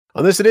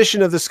On this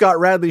edition of the Scott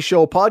Radley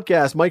Show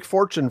podcast, Mike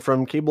Fortune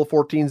from Cable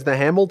 14's The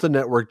Hamilton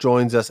Network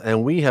joins us,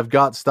 and we have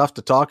got stuff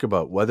to talk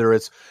about, whether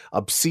it's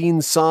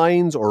obscene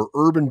signs or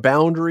urban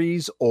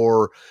boundaries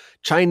or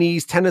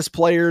Chinese tennis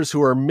players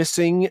who are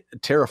missing.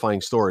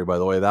 Terrifying story, by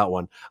the way, that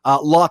one.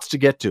 Lots to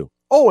get to.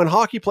 Oh, and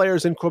hockey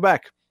players in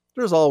Quebec.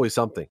 There's always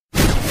something.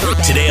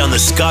 Today on the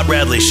Scott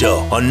Radley Show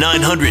on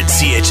 900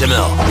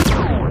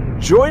 CHML.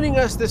 Joining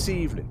us this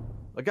evening,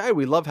 a guy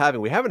we love having.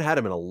 We haven't had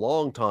him in a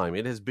long time.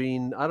 It has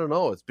been, I don't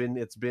know,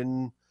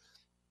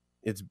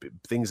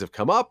 things have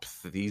come up.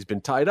 He's been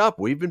tied up.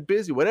 We've been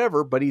busy,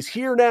 whatever, but he's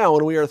here now,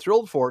 and we are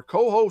thrilled for it.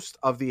 Co-host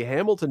of the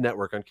Hamilton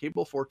Network on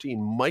Cable 14,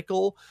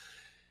 Michael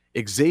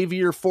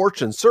Xavier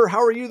Fortune. Sir,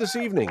 how are you this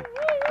evening?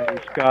 Hey,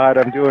 Scott,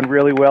 I'm doing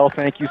really well.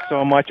 Thank you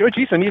so much. Oh,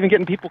 geez, I'm even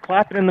getting people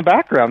clapping in the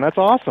background. That's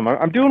awesome.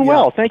 I'm doing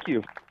well. Thank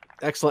you.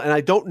 Excellent. And I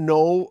don't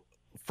know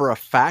for a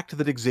fact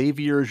that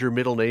Xavier is your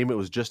middle name. It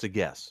was just a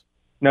guess.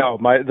 No,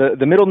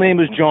 the middle name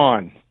is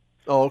John.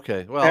 Oh,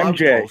 okay. Well,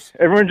 MJ.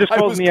 Everyone just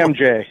calls me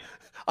MJ.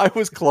 I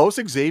was close.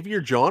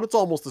 Xavier, John, it's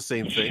almost the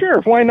same thing.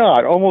 Sure, why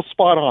not? Almost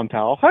spot on,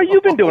 pal. How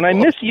you been doing? I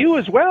miss you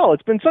as well.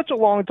 It's been such a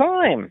long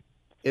time.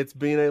 It's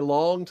been a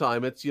long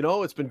time. It's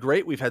been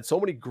great. We've had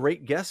so many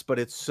great guests, but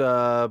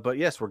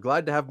yes, we're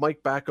glad to have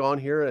Mike back on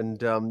here.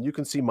 And you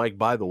can see Mike,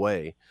 by the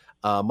way,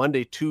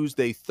 Monday,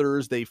 Tuesday,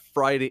 Thursday,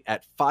 Friday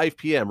at 5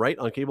 p.m., right,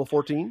 on Cable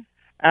 14?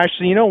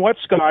 Actually, you know what,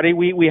 Scotty?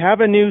 We have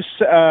a new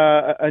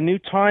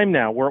time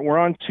now. We're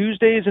on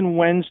Tuesdays and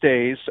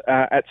Wednesdays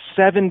at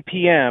 7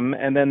 p.m.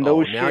 and then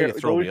those. Now you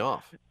throw me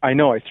off. I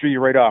know, I threw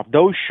you right off.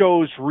 Those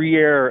shows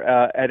re-air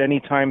at any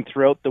time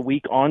throughout the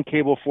week on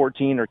Cable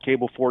 14 or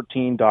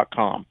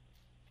cable14.com.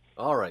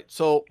 All right.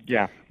 So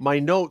yeah, my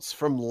notes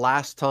from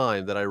last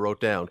time that I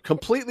wrote down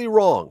completely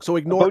wrong. So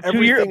ignore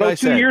everything I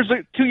said.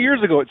 2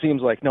 years ago, it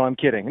seems like. No, I'm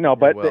kidding. No,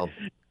 but. Well,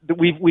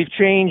 We've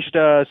changed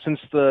since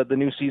the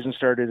new season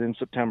started in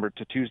September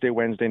to Tuesday,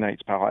 Wednesday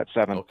nights, pal, at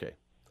 7. Okay.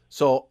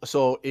 So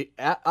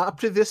up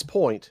to this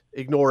point,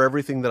 ignore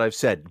everything that I've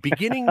said.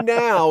 Beginning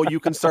now, you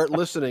can start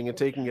listening and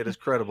taking it as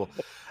credible.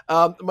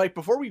 Mike,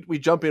 before we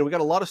jump in, we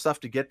got a lot of stuff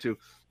to get to,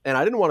 and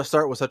I didn't want to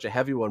start with such a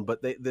heavy one,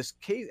 but this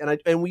case,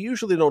 and we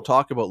usually don't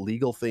talk about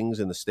legal things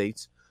in the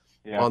States.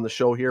 Yeah. On the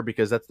show here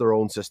because that's their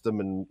own system,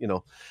 and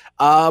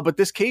but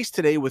this case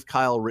today with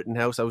Kyle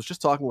Rittenhouse, I was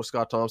just talking with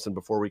Scott Thompson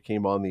before we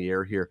came on the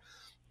air here.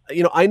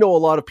 I know a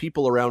lot of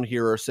people around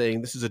here are saying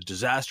this is a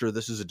disaster,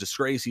 this is a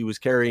disgrace. He was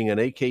carrying an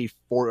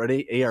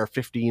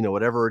AR-15 or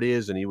whatever it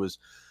is, and he was,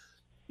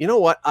 you know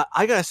what?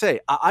 I gotta say,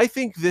 I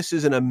think this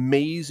is an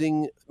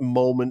amazing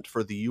moment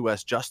for the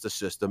U.S. justice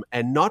system,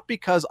 and not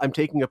because I'm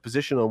taking a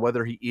position on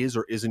whether he is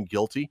or isn't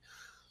guilty.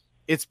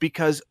 It's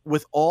because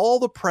with all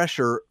the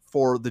pressure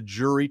for the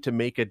jury to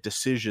make a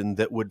decision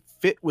that would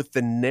fit with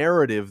the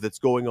narrative that's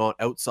going on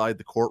outside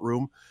the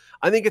courtroom,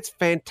 I think it's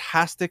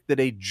fantastic that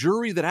a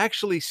jury that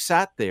actually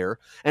sat there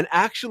and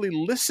actually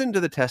listened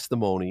to the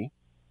testimony,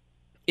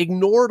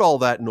 ignored all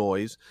that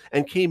noise,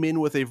 and came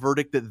in with a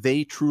verdict that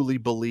they truly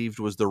believed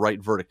was the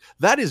right verdict.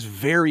 That is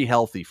very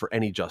healthy for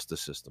any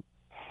justice system.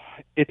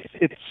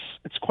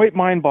 It's quite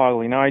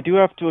mind-boggling. Now, I do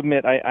have to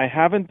admit, I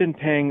haven't been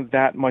paying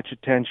that much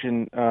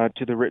attention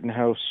to the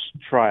Rittenhouse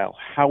trial.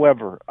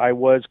 However, I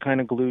was kind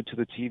of glued to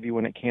the TV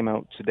when it came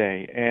out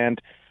today.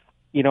 And,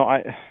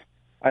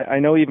 I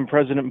know even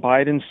President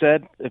Biden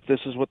said, if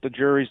this is what the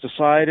jury's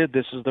decided,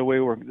 this is the way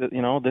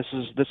this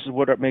is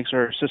what makes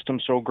our system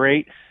so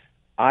great.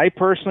 I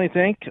personally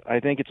think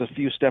it's a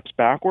few steps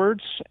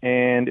backwards,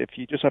 and if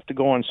you just have to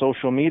go on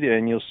social media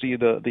and you'll see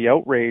the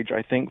outrage,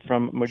 I think,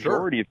 from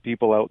majority of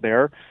people out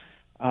there.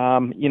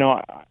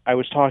 I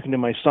was talking to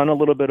my son a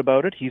little bit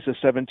about it. He's a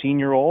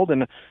 17-year-old,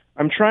 and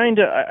I'm trying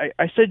to,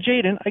 I said,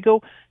 Jaden, I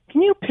go,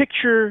 can you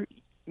picture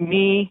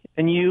me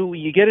and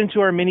you get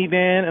into our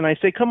minivan, and I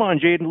say, come on,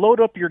 Jaden, load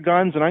up your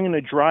guns, and I'm going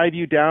to drive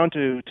you down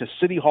to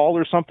City Hall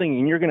or something,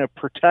 and you're going to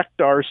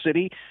protect our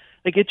city.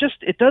 Like,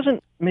 it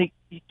doesn't make,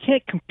 you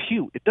can't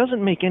compute. It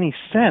doesn't make any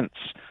sense.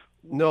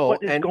 No,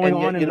 what is going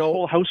on in the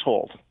whole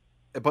household.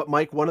 But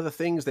Mike, one of the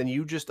things, then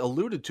you just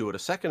alluded to it a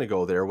second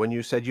ago there when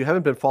you said you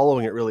haven't been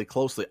following it really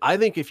closely. I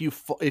think if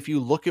you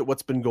look at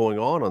what's been going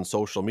on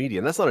social media,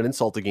 and that's not an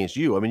insult against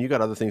you. I mean, you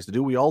got other things to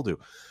do. We all do.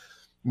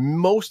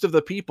 Most of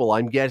the people,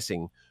 I'm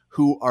guessing,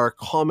 who are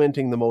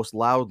commenting the most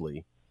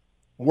loudly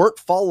weren't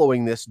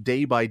following this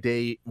day by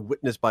day,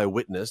 witness by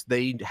witness.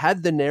 They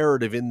had the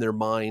narrative in their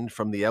mind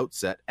from the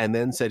outset and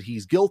then said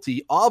he's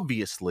guilty,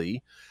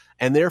 obviously,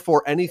 and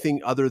therefore anything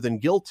other than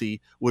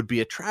guilty would be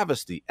a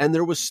travesty. And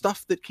there was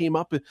stuff that came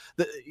up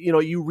that,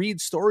 you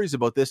read stories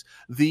about this.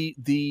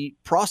 The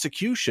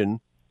prosecution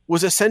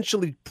was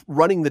essentially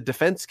running the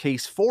defense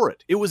case for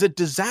it. It was a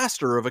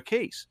disaster of a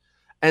case.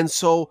 And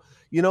so,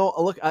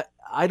 look,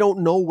 I don't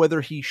know whether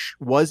he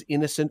was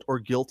innocent or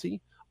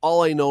guilty.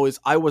 All I know is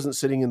I wasn't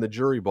sitting in the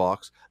jury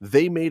box.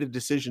 They made a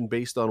decision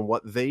based on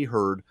what they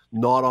heard,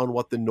 not on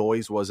what the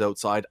noise was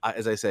outside.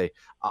 As I say,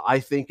 I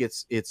think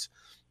it's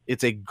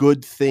a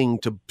good thing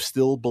to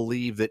still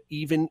believe that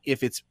even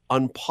if it's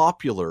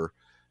unpopular,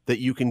 that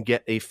you can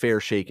get a fair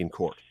shake in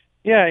court.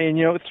 Yeah,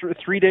 and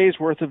 3 days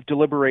worth of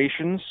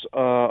deliberations,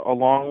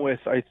 along with,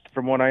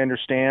 from what I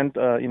understand,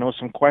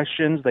 some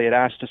questions. They had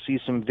asked to see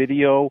some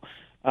video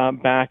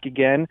back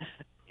again.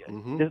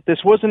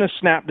 This wasn't a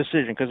snap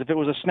decision, because if it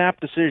was a snap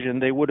decision,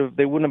 they wouldn't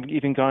have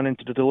even gone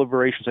into the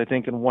deliberations, I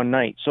think, in one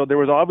night. So there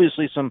was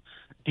obviously some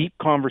deep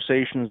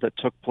conversations that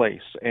took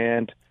place.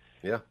 And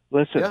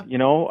listen,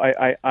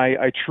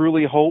 I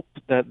truly hope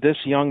that this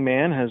young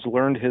man has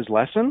learned his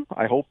lesson.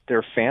 I hope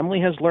their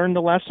family has learned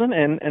the lesson,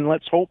 and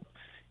let's hope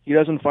he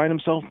doesn't find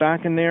himself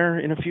back in there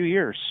in a few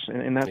years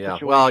in that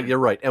situation. Well, you're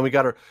right, and we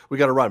got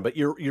to run. But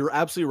you're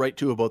absolutely right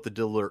too about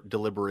the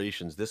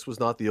deliberations. This was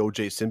not the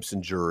O.J.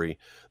 Simpson jury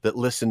that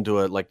listened to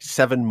a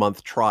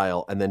 7-month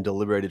trial and then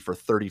deliberated for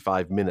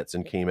 35 minutes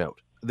and came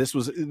out. This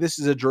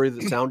is a jury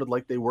that sounded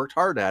like they worked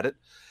hard at it.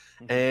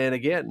 And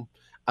again,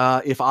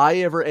 if I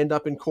ever end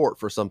up in court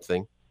for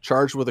something,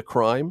 charged with a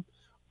crime,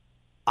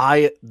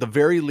 I, at the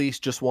very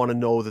least, just want to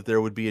know that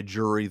there would be a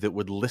jury that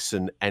would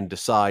listen and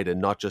decide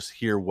and not just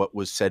hear what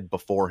was said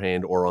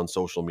beforehand or on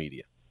social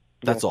media.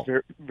 That's all.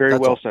 Very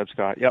well said,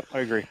 Scott. Yep, I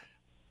agree.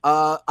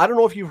 I don't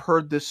know if you've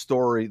heard this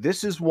story.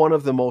 This is one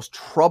of the most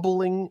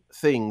troubling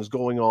things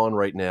going on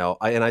right now.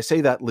 And I say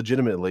that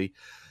legitimately.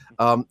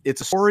 It's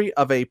a story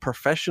of a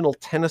professional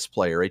tennis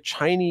player, a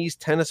Chinese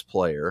tennis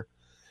player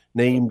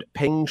named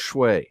Peng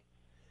Shuai.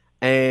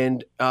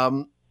 And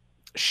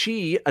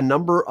she, a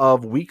number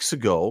of weeks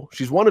ago,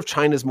 she's one of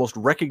China's most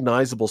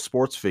recognizable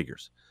sports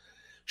figures.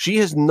 She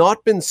has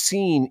not been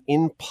seen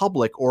in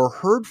public or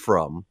heard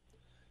from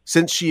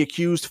since she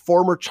accused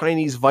former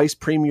Chinese Vice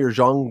Premier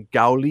Zhang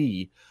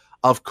Gaoli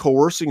of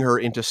coercing her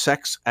into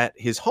sex at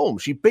his home.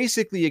 She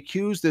basically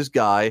accused this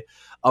guy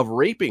of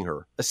raping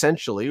her,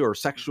 essentially, or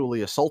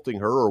sexually assaulting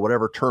her, or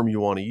whatever term you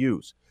want to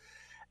use.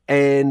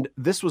 And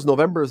this was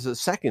November the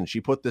 2nd.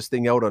 She put this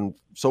thing out on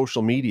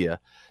social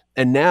media,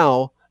 and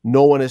now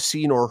no one has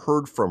seen or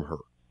heard from her.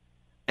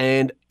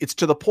 And it's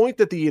to the point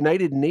that the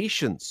United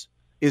Nations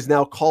is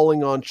now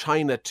calling on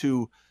China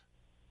to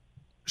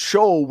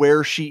show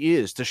where she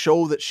is, to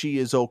show that she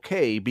is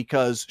okay,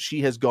 because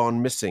she has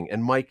gone missing.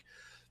 And Mike,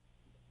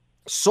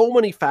 so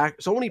many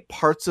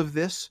parts of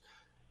this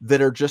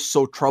that are just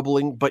so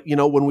troubling. But,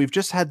 when we've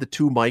just had the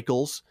two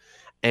Michaels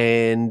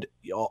and,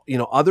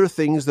 other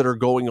things that are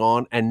going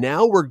on, and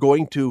now we're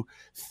going to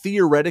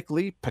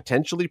theoretically,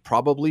 potentially,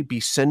 probably be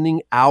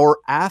sending our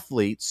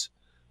athletes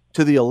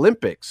to the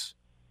Olympics.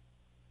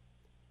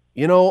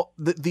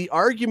 The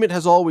argument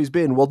has always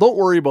been, well, don't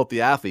worry about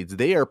the athletes.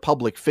 They are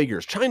public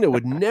figures. China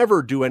would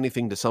never do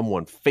anything to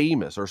someone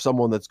famous or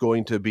someone that's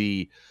going to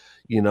be,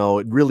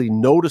 really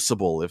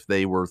noticeable if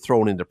they were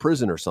thrown into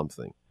prison or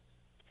something.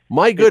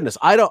 My goodness,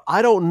 I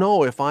don't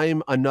know if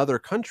I'm another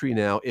country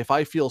now, if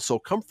I feel so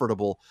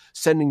comfortable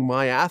sending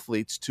my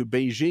athletes to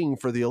Beijing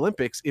for the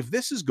Olympics if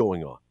this is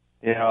going on.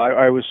 Yeah,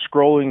 I was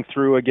scrolling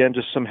through again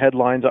just some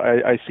headlines.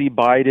 I see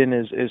Biden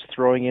is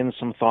throwing in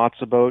some thoughts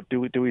about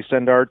do we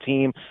send our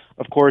team?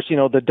 Of course, the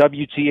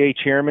WTA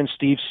chairman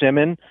Steve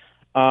Simon,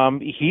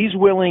 he's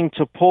willing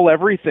to pull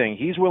everything.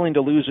 He's willing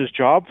to lose his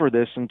job for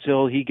this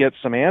until he gets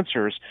some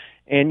answers.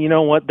 And you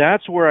know what?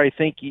 That's where I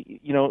think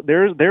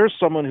there's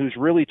someone who's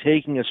really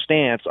taking a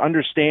stance,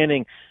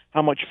 understanding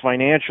how much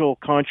financial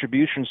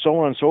contribution, so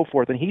on and so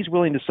forth, and he's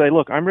willing to say,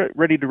 "Look, I'm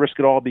ready to risk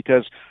it all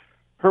because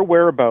her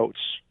whereabouts."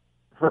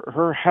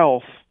 Her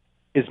health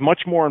is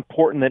much more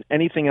important than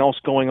anything else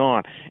going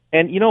on.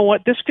 And you know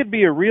what? This could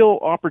be a real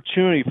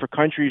opportunity for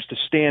countries to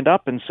stand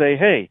up and say,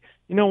 hey,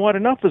 you know what?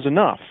 Enough is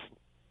enough.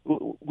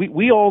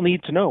 We all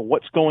need to know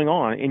what's going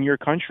on in your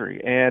country.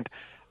 And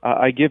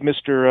I give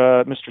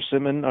Mr.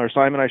 Simon,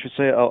 I should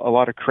say, a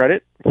lot of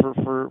credit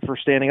for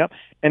standing up.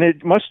 And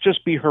it must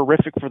just be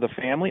horrific for the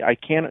family. I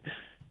can't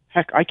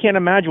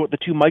imagine what the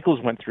two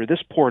Michaels went through.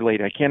 This poor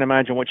lady, I can't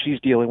imagine what she's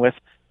dealing with,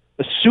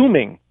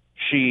 assuming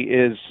she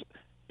is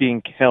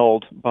being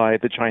held by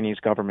the Chinese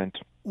government.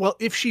 Well,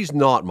 if she's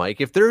not, Mike,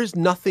 if there is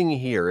nothing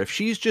here, if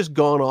she's just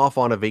gone off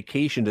on a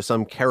vacation to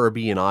some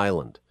Caribbean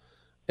island,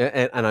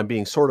 and I'm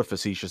being sort of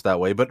facetious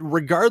that way, but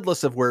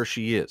regardless of where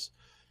she is,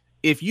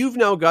 if you've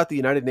now got the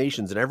United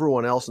Nations and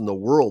everyone else in the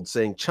world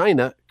saying,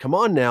 China, come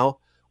on now,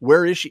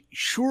 where is she?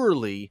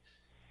 Surely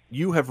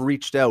you have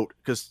reached out,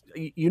 because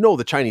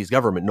the Chinese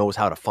government knows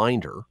how to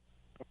find her.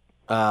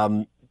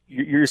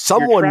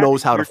 Someone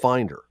knows how to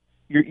find her.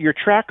 You're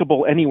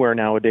trackable anywhere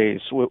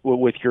nowadays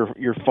with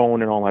your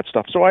phone and all that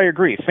stuff. So I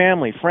agree.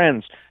 Family,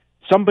 friends,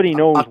 somebody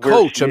knows. A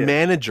coach, a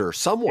manager,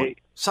 someone.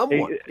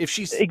 If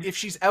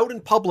she's out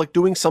in public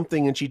doing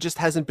something and she just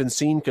hasn't been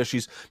seen because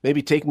she's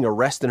maybe taking a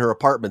rest in her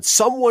apartment,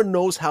 someone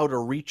knows how to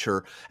reach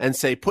her and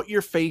say, put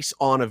your face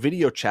on a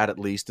video chat at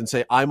least and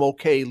say, I'm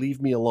okay,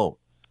 leave me alone.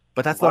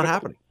 But that's not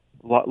happening.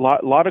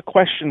 Lot of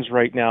questions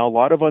right now, a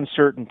lot of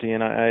uncertainty,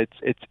 and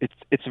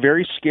it's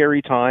very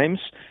scary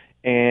times.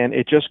 And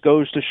it just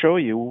goes to show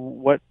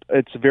you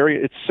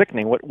it's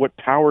sickening what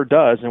power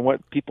does and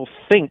what people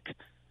think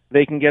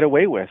they can get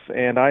away with.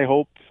 And I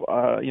hope,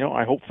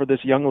 I hope for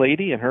this young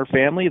lady and her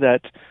family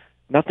that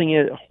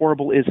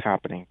horrible is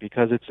happening,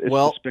 because it's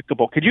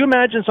despicable. Could you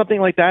imagine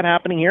something like that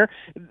happening here?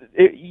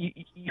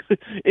 It's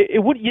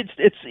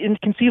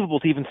inconceivable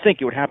to even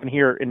think it would happen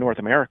here in North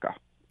America.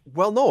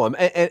 Well, no,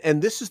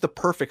 and this is the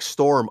perfect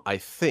storm, I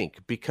think,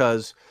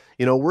 because,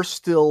 we're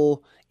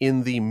still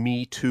in the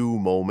Me Too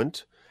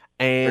moment.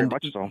 And Very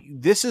much so.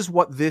 This is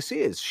what this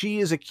is. She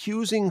is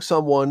accusing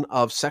someone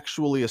of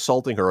sexually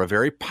assaulting her, a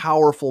very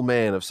powerful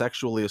man of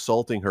sexually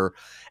assaulting her,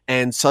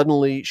 and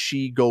suddenly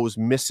she goes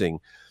missing.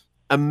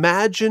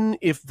 Imagine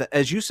if,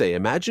 as you say,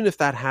 imagine if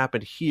that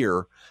happened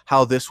here,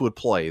 how this would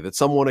play, that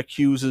someone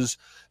accuses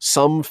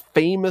some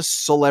famous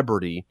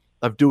celebrity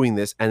of doing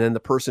this, and then the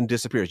person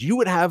disappears. You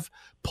would have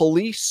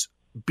police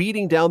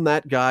beating down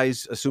that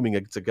guy's, assuming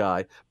it's a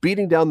guy,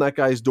 beating down that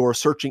guy's door,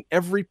 searching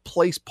every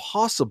place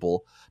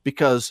possible,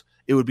 because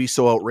it would be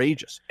so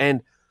outrageous.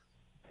 And,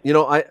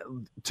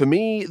 to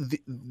me,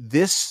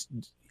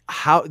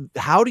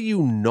 how do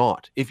you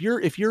not, if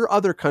you're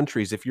other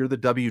countries, if you're the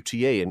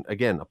WTA, and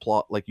again,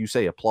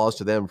 applause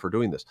to them for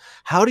doing this,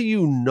 how do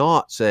you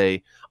not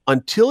say,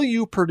 until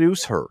you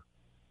produce her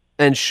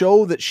and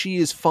show that she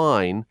is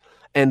fine,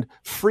 and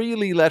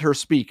freely let her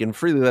speak,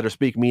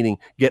 meaning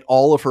get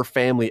all of her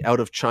family out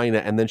of China,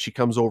 and then she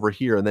comes over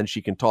here, and then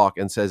she can talk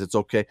and says it's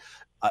okay.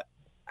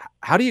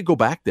 How do you go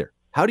back there?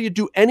 How do you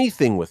do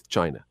anything with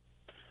China?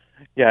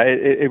 Yeah,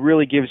 it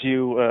really gives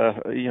you,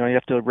 you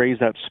have to raise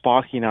that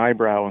Spockian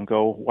eyebrow and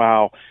go,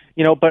 wow.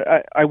 But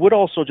I would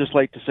also just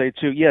like to say,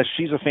 too, yes,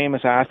 she's a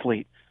famous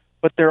athlete,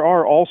 but there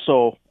are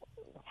also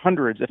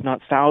hundreds, if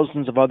not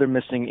thousands, of other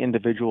missing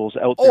individuals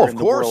out there in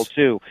the world,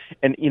 too.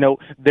 And,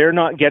 they're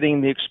not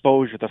getting the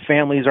exposure. The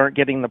families aren't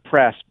getting the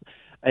press.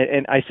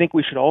 And I think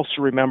we should also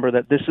remember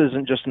that this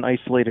isn't just an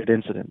isolated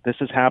incident. This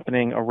is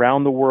happening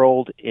around the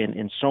world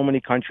in so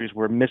many countries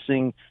where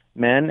missing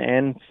men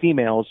and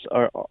females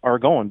are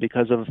going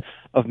because of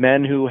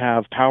men who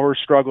have power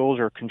struggles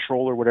or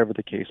control or whatever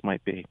the case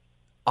might be.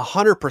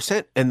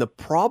 100%. And the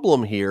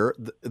problem here,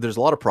 there's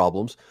a lot of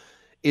problems,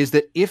 is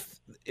that if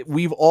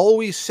we've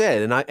always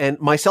said, and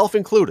myself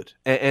included,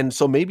 and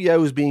so maybe I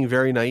was being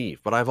very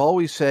naive, but I've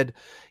always said,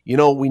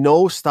 we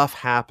know stuff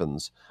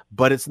happens,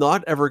 but it's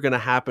not ever going to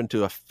happen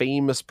to a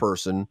famous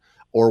person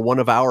or one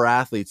of our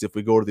athletes if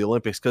we go to the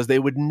Olympics, because they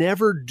would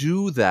never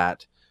do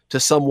that to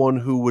someone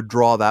who would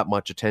draw that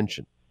much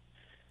attention.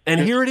 And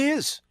here it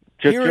is.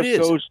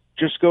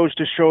 Just goes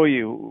to show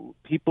you,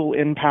 people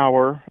in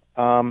power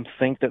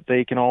think that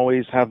they can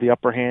always have the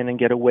upper hand and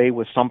get away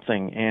with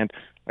something. And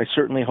I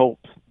certainly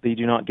hope they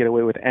do not get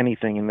away with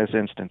anything in this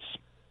instance.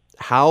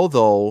 How,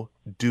 though,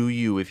 do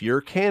you, if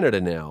you're Canada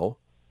now,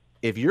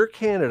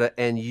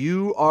 and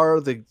you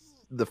are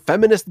the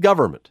feminist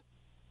government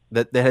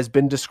that has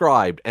been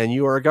described, and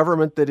you are a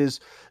government that is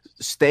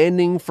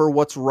standing for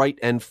what's right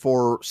and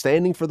for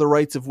standing for the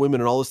rights of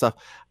women and all this stuff,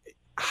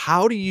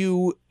 how do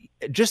you,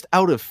 just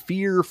out of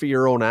fear for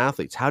your own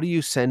athletes, how do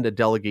you send a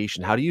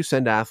delegation? How do you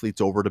send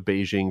athletes over to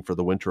Beijing for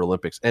the Winter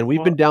Olympics? And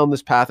we've been down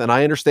this path, and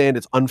I understand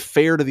it's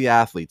unfair to the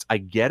athletes. I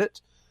get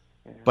it.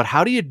 But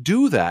how do you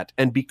do that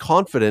and be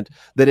confident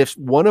that if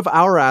one of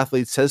our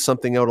athletes says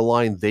something out of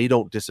line, they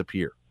don't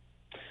disappear?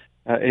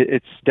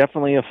 It's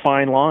definitely a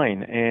fine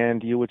line,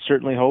 and you would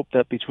certainly hope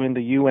that between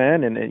the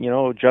UN and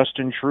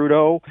Justin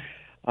Trudeau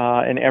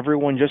and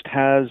everyone just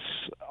has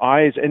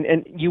eyes,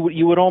 and you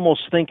would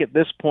almost think at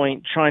this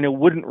point China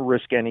wouldn't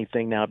risk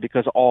anything now,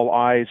 because all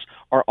eyes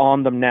are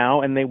on them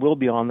now, and they will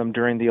be on them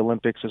during the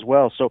Olympics as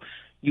well. So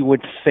you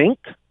would think,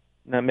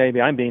 now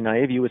maybe I'm being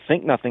naive, you would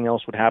think nothing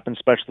else would happen,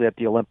 especially at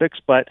the Olympics,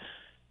 but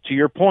to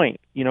your point,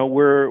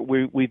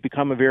 we've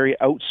become a very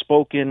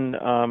outspoken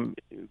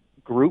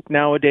group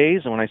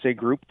nowadays, and when I say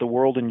group, the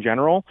world in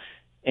general,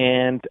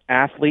 and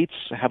athletes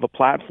have a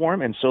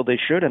platform, and so they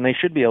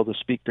should be able to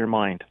speak their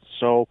mind.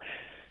 So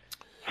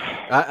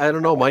I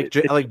don't know, Mike.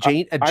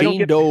 Jane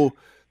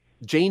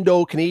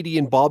Doe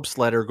Canadian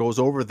bobsledder goes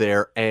over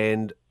there,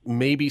 and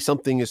maybe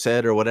something is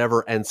said or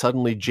whatever, and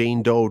suddenly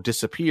Jane Doe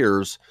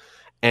disappears,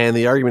 and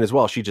the argument is,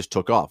 well, she just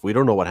took off. We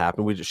don't know what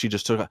happened. She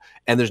just took off,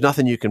 and there's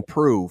nothing you can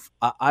prove.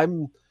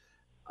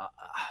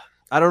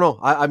 I don't know.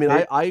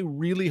 I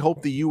really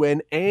hope the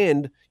UN,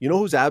 and you know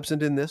who's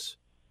absent in this?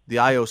 The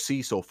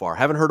IOC so far.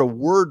 Haven't heard a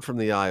word from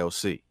the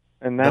IOC.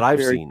 And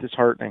that's very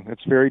disheartening.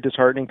 It's very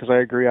disheartening, because I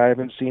agree. I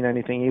haven't seen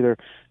anything either.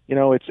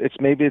 It's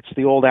maybe it's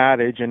the old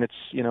adage, and it's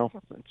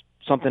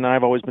something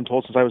I've always been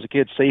told since I was a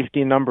kid: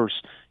 safety in numbers.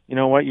 You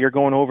know what? You're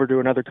going over to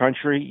another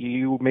country.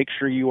 You make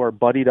sure you are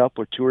buddied up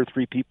with 2 or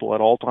 3 people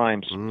at all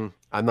times.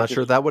 I'm not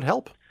sure that would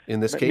help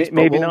in this case.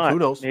 Maybe not. Who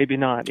knows? Maybe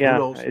not. Yeah. Who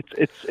knows?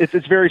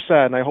 It's very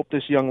sad, and I hope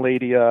this young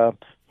lady.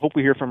 Hope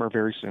we hear from her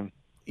very soon.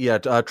 Yeah,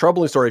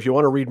 troubling story. If you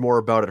want to read more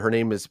about it, her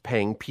name is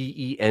Peng,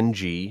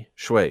 P-E-N-G,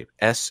 Shui,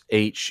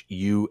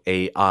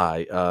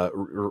 S-H-U-A-I.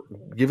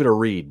 Give it a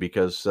read,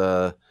 because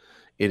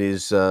it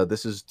is.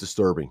 This is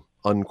disturbing,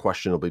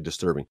 unquestionably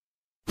disturbing.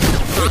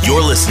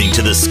 You're listening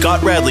to the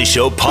Scott Radley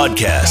Show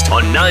podcast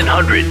on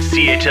 900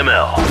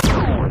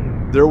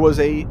 CHML. There was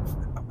a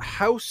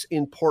house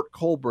in Port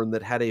Colborne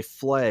that had a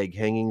flag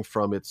hanging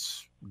from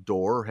its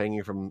door,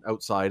 hanging from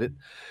outside it,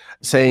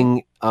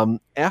 saying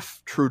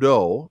F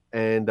Trudeau,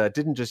 and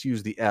didn't just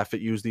use the F,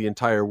 it used the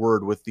entire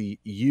word with the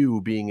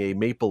U being a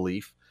maple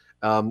leaf,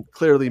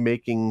 clearly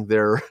making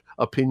their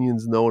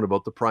opinions known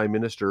about the Prime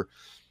Minister.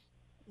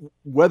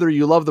 Whether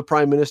you love the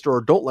Prime Minister or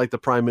don't like the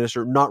Prime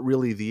Minister, not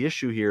really the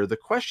issue here. The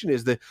question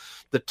is that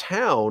the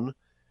town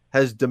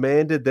has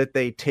demanded that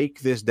they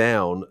take this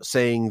down,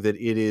 saying that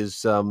it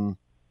is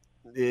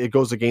it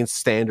goes against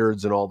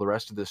standards and all the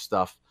rest of this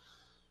stuff.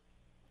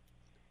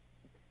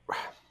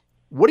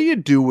 What do you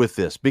do with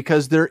this?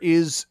 Because there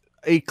is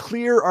a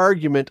clear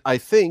argument, I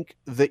think,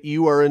 that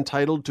you are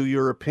entitled to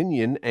your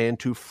opinion and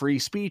to free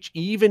speech,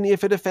 even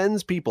if it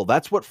offends people.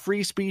 That's what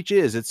free speech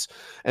is.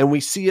 And we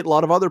see it a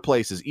lot of other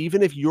places.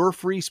 Even if your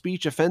free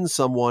speech offends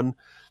someone,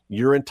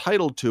 you're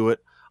entitled to it.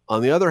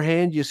 On the other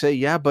hand, you say,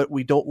 yeah, but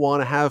we don't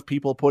want to have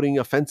people putting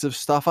offensive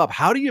stuff up.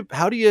 How do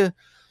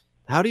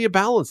you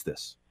balance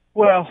this?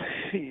 Well,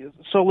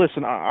 so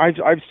listen,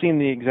 I've seen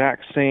the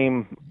exact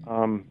same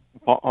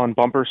on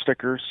bumper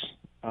stickers.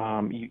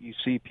 You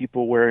see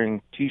people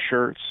wearing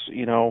T-shirts,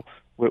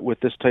 with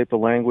this type of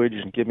language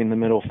and giving the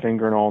middle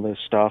finger and all this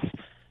stuff.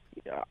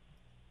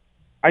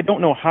 I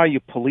don't know how you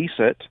police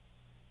it.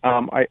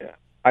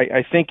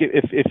 I think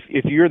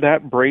if you're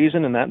that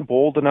brazen and that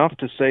bold enough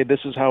to say this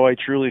is how I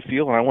truly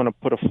feel and I want to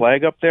put a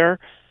flag up there,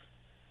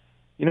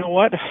 you know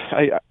what?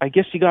 I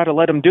guess you got to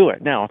let them do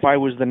it. Now, if I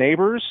was the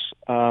neighbors,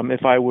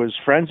 if I was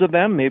friends of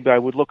them, maybe I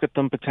would look at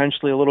them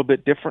potentially a little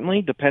bit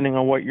differently, depending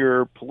on what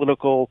your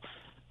political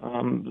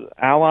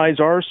allies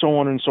are, so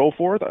on and so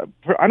forth.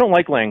 I don't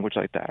like language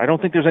like that. I don't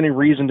think there's any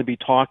reason to be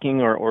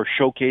talking or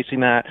showcasing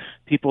that.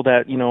 People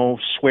that,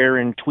 swear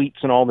in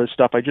tweets and all this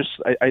stuff.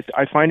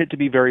 I find it to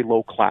be very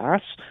low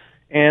class,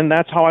 and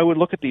that's how I would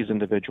look at these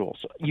individuals.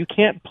 You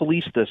can't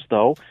police this,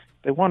 though.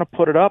 If they want to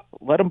put it up,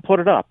 let them put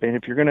it up. And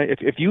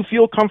if you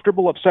feel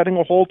comfortable upsetting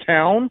a whole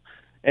town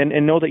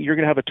and know that you're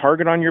gonna have a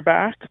target on your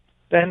back,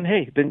 then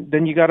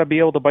you got to be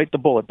able to bite the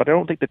bullet. But I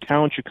don't think the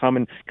town should come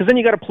because then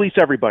you got to police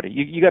everybody.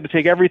 You got to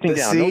take everything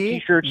down. No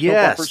T-shirts, no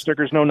bumper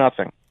stickers, no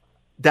nothing.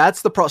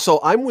 That's the problem. So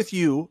I'm with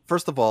you.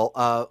 First of all,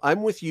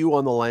 I'm with you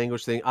on the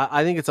language thing.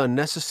 I think it's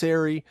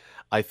unnecessary.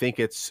 I think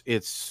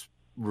it's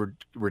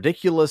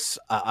ridiculous.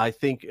 I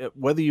think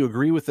whether you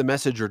agree with the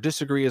message or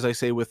disagree, as I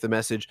say, with the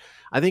message,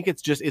 I think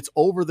it's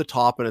over the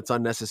top and it's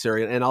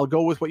unnecessary. And I'll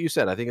go with what you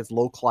said. I think it's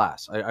low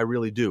class. I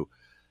really do.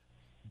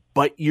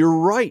 But you're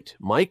right,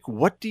 Mike.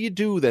 What do you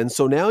do then?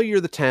 So now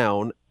you're the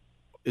town.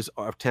 Is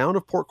a town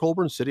of Port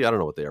Colborne City? I don't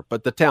know what they are,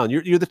 but the town.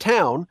 You're the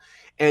town,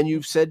 and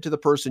you've said to the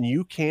person,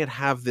 you can't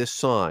have this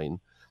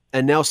sign.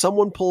 And now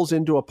someone pulls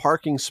into a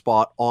parking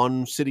spot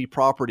on city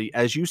property,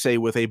 as you say,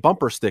 with a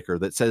bumper sticker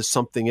that says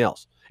something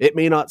else. It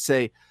may not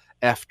say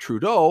F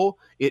Trudeau.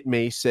 It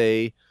may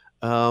say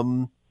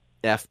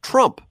F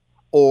Trump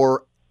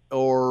or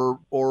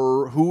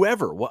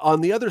whoever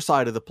on the other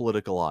side of the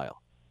political aisle.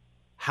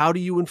 How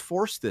do you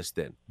enforce this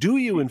then? Do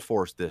you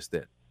enforce this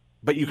then?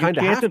 But you kind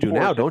of have to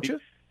now, don't you?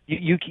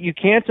 You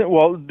can't.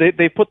 Well,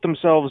 they put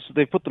themselves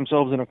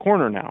in a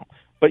corner now.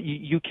 But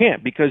you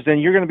can't, because then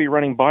you're going to be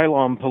running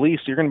bylaw and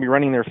police. You're going to be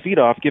running their feet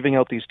off, giving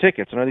out these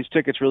tickets. And are these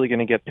tickets really going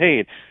to get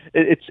paid?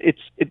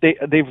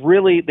 They've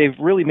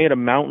really made a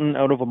mountain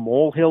out of a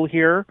molehill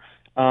here.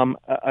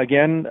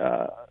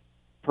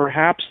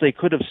 Perhaps they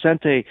could have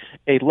sent a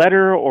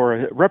letter or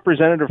a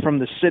representative from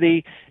the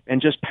city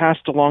and just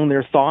passed along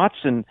their thoughts.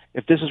 And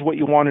if this is what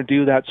you want to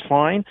do, that's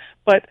fine.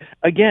 But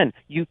again,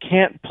 you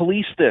can't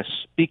police this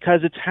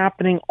because it's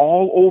happening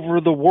all over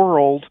the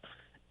world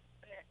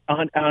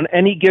on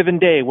any given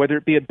day, whether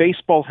it be a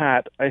baseball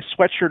hat, a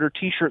sweatshirt or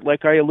T-shirt,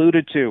 like I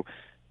alluded to.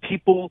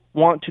 People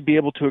want to be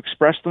able to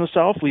express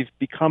themselves. We've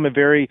become a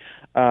very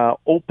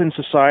open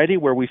society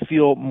where we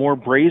feel more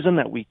brazen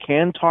that we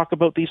can talk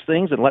about these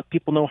things and let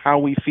people know how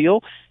we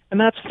feel, and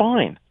that's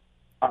fine.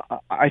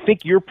 I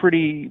think you're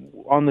pretty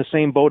on the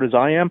same boat as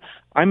I am.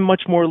 I'm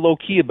much more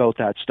low-key about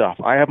that stuff.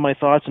 I have my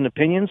thoughts and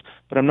opinions,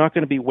 but I'm not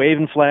going to be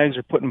waving flags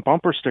or putting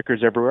bumper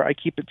stickers everywhere. I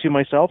keep it to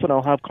myself, and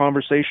I'll have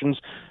conversations,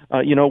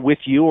 with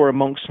you or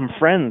amongst some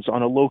friends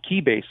on a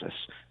low-key basis.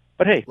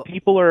 But hey,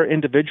 people are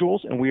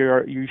individuals, and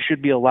you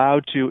should be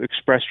allowed to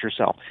express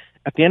yourself.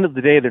 At the end of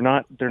the day,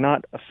 they're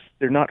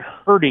not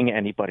hurting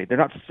anybody. They're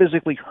not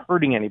physically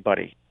hurting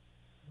anybody.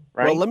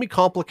 Right? Well, let me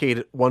complicate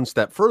it one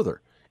step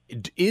further.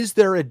 Is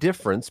there a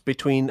difference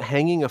between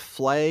hanging a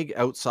flag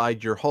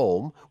outside your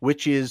home,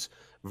 which is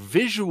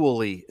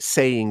visually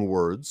saying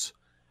words,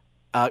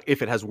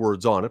 if it has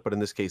words on it, but in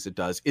this case it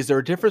does? Is there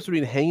a difference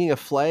between hanging a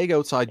flag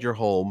outside your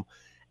home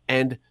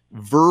and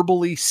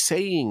verbally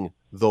saying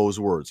those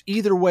words?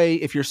 Either way,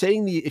 if you're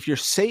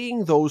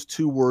saying those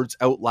two words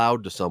out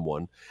loud to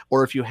someone,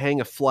 or if you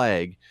hang a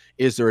flag,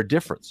 is there a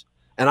difference?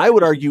 And I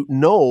would argue,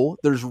 no,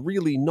 there's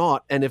really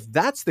not. And if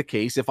that's the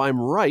case, if I'm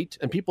right,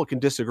 and people can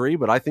disagree,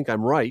 but I think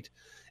I'm right,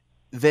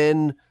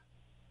 then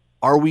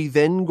are we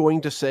then going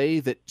to say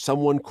that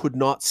someone could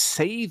not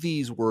say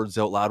these words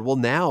out loud? Well,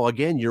 now,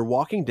 again, you're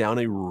walking down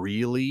a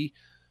really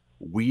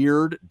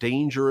weird,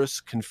 dangerous,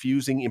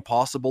 confusing,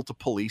 impossible to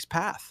police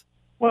path.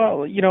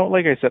 Well,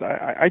 like I said,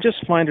 I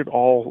just find it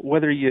all,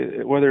 whether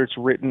it's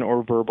written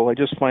or verbal, I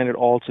just find it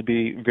all to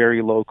be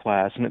very low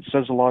class, and it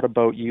says a lot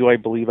about you, I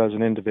believe, as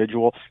an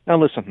individual. Now,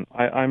 listen,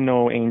 I'm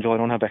no angel. I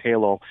don't have a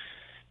halo.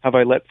 Have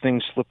I let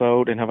things slip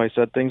out, and have I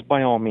said things?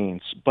 By all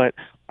means. But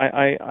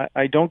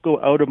I don't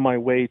go out of my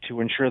way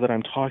to ensure that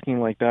I'm talking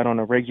like that on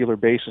a regular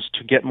basis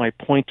to get my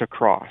point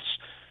across.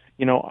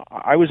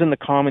 I was in the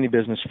comedy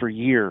business for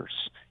years,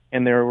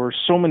 and there were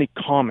so many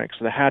comics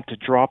that had to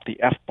drop the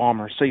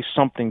F-bomb or say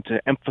something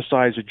to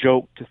emphasize a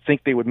joke to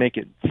think they would make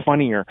it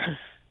funnier.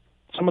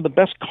 Some of the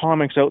best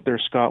comics out there,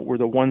 Scott, were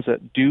the ones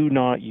that do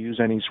not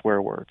use any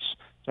swear words.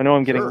 I know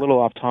I'm getting a little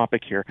off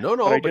topic here. No,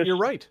 but you're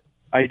right.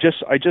 I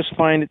just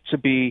find it to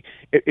be,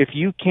 if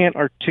you can't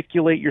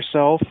articulate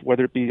yourself,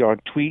 whether it be on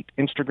tweet,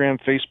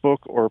 Instagram, Facebook,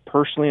 or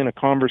personally in a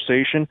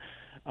conversation,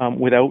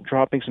 without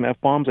dropping some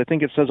F-bombs, I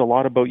think it says a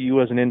lot about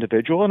you as an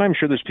individual. And I'm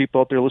sure there's people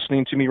out there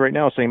listening to me right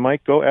now saying,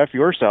 Mike, go F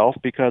yourself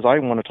because I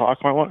want to talk.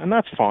 And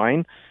that's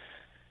fine.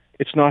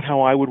 It's not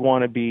how I would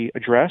want to be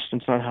addressed.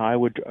 It's not how I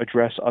would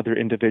address other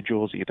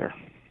individuals either.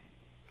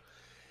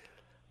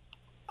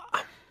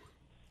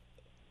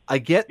 I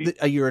get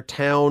that you're a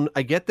town.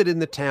 I get that in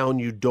the town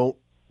you don't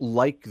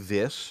like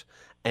this,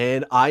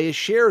 and I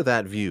share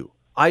that view.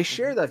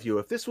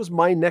 If this was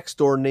my next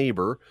door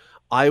neighbor,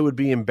 I would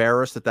be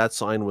embarrassed that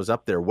sign was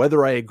up there.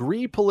 Whether I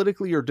agree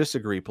politically or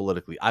disagree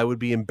politically, I would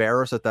be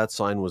embarrassed that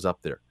sign was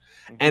up there.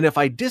 Mm-hmm. And if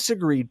I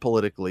disagreed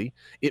politically,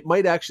 it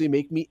might actually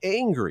make me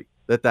angry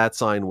that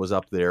sign was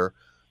up there.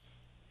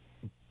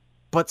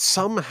 But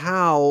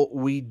somehow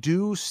we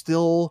do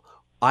still,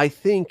 I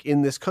think,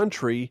 in this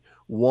country,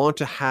 want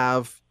to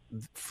have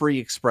free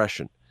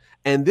expression.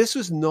 And this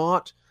is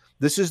not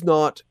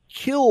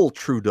kill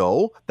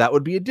Trudeau. That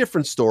would be a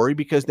different story,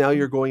 because now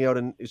you're going out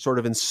and sort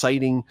of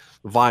inciting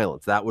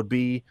violence. That would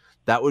be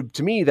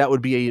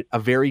a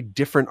very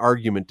different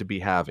argument to be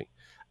having.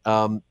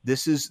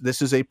 This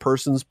is a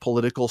person's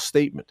political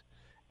statement.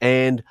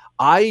 And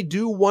I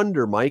do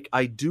wonder, Mike,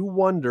 and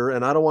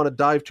I don't want to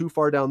dive too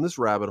far down this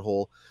rabbit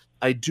hole.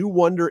 I do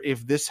wonder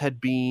if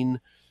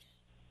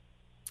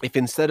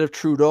instead of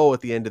Trudeau at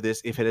the end of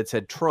this, if it had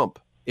said Trump,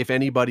 if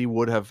anybody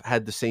would have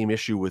had the same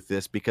issue with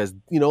this, because,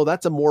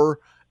 that's a more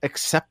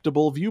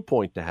acceptable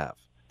viewpoint to have.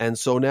 And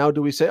so now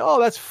do we say, oh,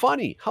 that's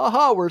funny.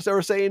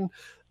 We're saying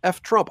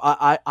F Trump.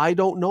 I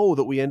don't know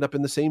that we end up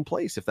in the same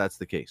place if that's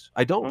the case.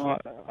 I don't.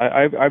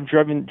 I've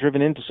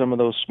driven into some of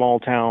those small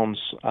towns,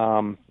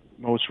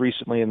 most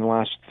recently in the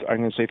last, I'm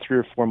going to say 3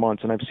 or 4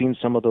 months, and I've seen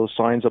some of those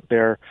signs up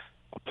there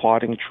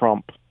applauding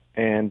Trump.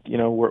 And,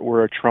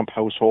 we're a Trump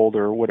household,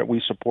 or what,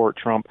 we support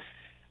Trump.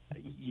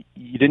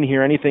 You didn't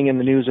hear anything in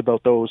the news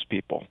about those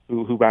people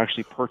who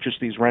actually purchased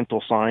these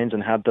rental signs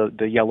and had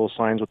the yellow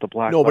signs with the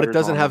black. No, but it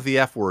doesn't have the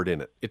F word in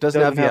it. It doesn't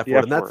have the F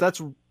word.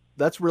 And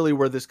that's really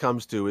where this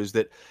comes to,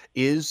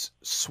 is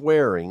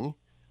swearing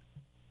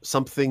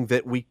something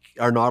that we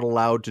are not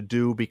allowed to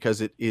do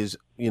because it is,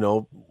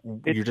 you're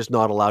just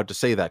not allowed to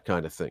say that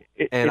kind of thing.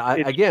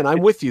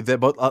 I'm with you that,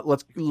 but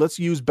let's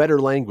use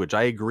better language.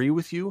 I agree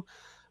with you,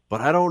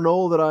 but I don't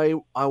know that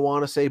I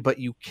want to say, but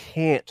you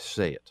can't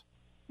say it.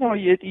 No,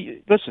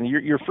 listen.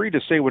 You're free to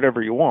say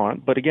whatever you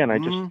want, but again, I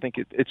just think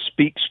it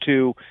speaks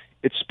to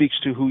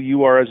who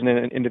you are as an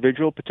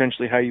individual,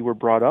 potentially how you were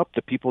brought up,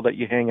 the people that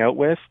you hang out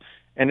with,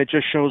 and it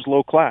just shows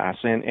low class.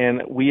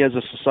 And we as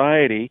a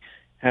society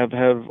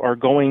are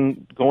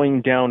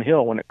going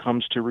downhill when it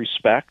comes to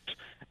respect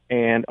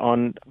and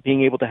on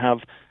being able to have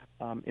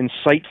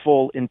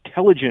insightful,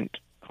 intelligent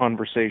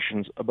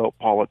conversations about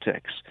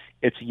politics.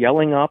 It's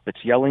yelling up,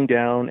 it's yelling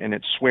down, and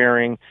it's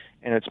swearing,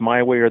 and it's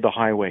my way or the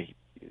highway.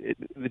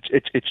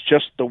 It's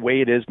just the way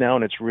it is now,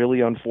 and it's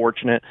really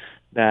unfortunate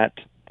that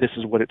this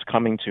is what it's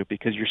coming to,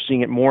 because you're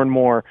seeing it more and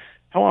more.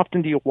 How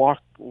often do you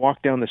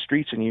walk down the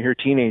streets and you hear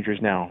teenagers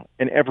now,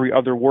 and every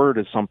other word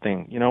is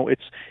something?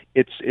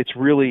 It's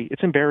really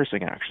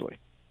embarrassing, actually.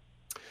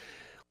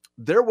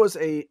 There was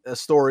a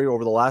story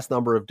over the last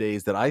number of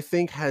days that I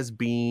think has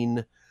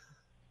been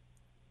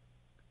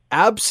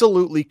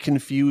absolutely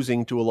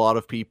confusing to a lot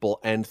of people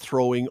and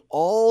throwing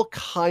all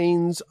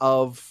kinds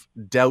of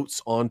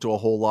doubts onto a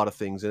whole lot of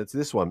things. And it's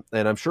this one,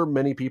 and I'm sure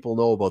many people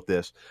know about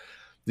this.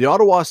 The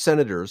Ottawa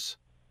Senators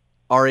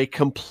are a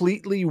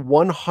completely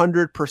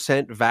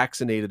 100%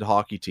 vaccinated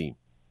hockey team.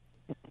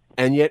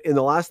 And yet in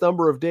the last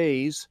number of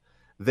days,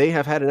 they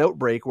have had an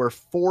outbreak where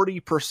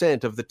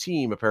 40% of the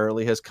team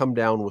apparently has come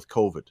down with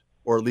COVID,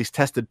 or at least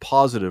tested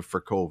positive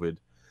for COVID.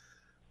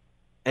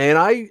 And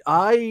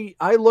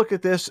I look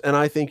at this and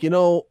I think,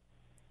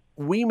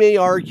 we may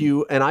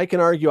argue, and I can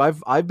argue,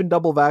 I've been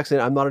double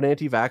vaccinated. I'm not an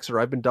anti-vaxxer.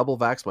 I've been double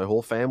vaxxed. My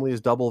whole family is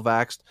double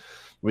vaxxed.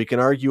 We can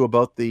argue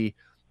about the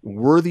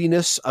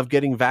worthiness of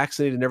getting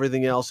vaccinated and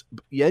everything else.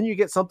 Then you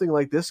get something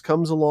like this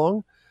comes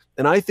along,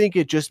 and I think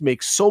it just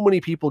makes so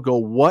many people go,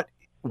 what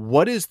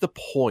is the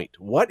point?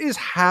 What is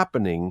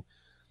happening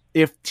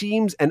if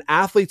teams and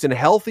athletes and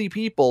healthy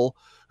people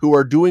who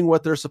are doing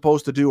what they're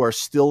supposed to do are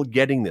still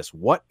getting this?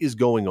 What is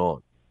going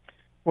on?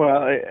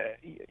 Well,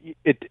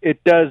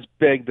 it does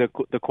beg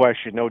the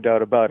question, no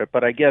doubt about it.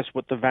 But I guess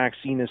what the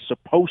vaccine is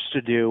supposed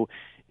to do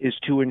is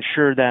to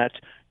ensure that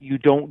you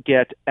don't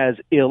get as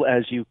ill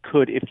as you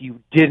could if you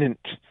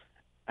didn't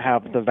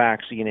have the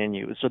vaccine in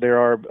you. So there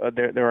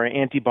are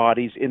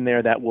antibodies in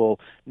there that will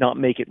not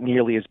make it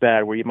nearly as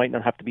bad, where you might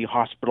not have to be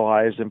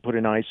hospitalized and put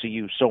in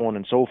ICU, so on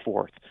and so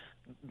forth.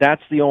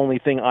 That's the only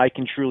thing I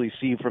can truly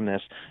see from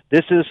this.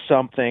 This is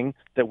something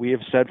that we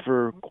have said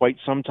for quite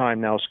some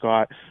time now,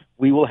 Scott.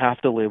 We will have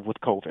to live with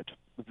COVID.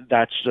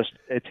 That's just,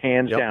 it's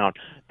hands down.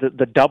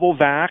 The double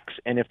vax,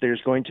 and if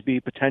there's going to be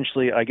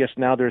potentially, I guess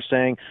now they're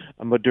saying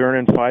Moderna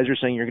and Pfizer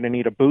saying you're going to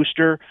need a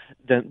booster,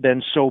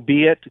 then so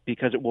be it,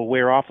 because it will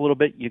wear off a little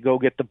bit. You go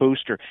get the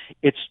booster.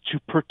 It's to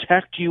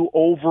protect you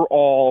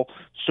overall,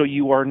 so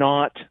you are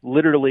not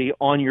literally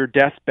on your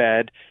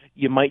deathbed.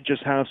 You might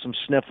just have some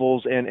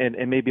sniffles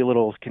and maybe a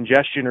little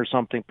congestion or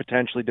something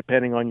potentially,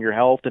 depending on your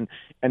health and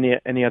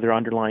the other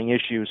underlying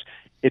issues.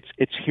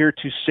 It's here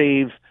to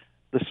save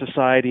the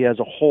society as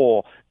a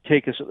whole,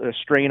 take a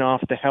strain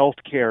off the health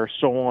care,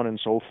 so on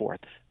and so forth.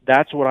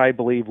 That's what I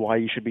believe why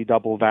you should be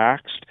double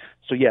vaxxed.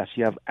 So yes,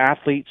 you have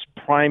athletes,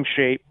 prime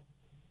shape,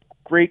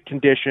 great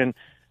condition.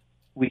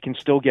 We can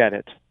still get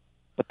it.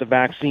 But the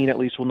vaccine at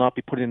least will not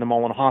be putting them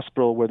all in a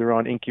hospital where they're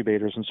on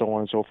incubators and so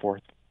on and so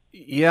forth.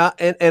 Yeah,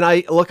 and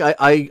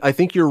I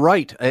think you're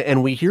right,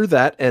 and we hear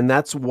that, and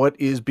that's what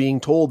is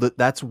being told,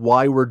 that's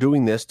why we're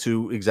doing this,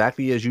 to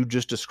exactly as you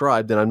just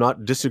described, and I'm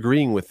not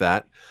disagreeing with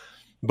that.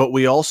 But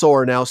we also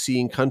are now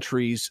seeing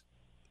countries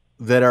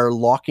that are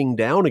locking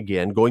down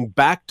again, going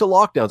back to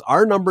lockdowns.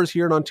 Our numbers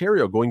here in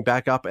Ontario going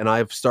back up, and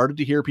I've started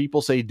to hear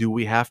people say, do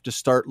we have to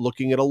start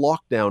looking at a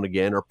lockdown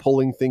again or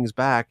pulling things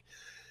back?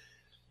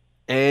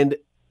 And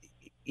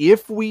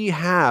if we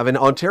have, and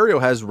Ontario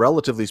has,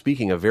 relatively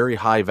speaking, a very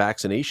high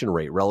vaccination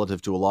rate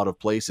relative to a lot of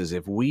places,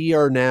 if we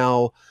are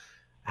now,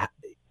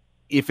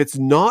 if it's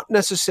not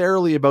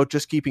necessarily about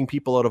just keeping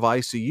people out of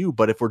ICU,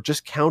 but if we're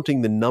just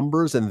counting the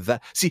numbers, and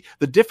that, see,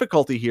 the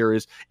difficulty here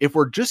is if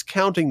we're just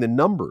counting the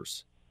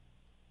numbers,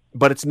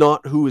 but it's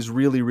not who is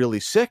really, really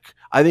sick,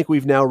 I think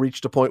we've now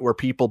reached a point where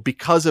people,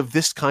 because of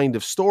this kind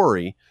of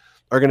story,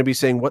 are going to be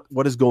saying,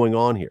 what is going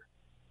on here?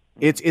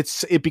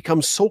 It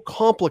becomes so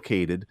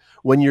complicated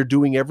when you're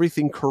doing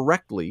everything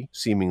correctly,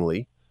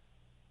 seemingly,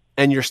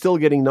 and you're still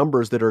getting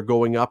numbers that are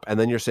going up, and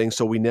then you're saying,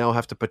 so we now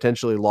have to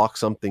potentially lock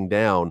something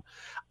down.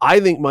 I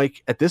think,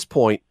 Mike, at this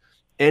point,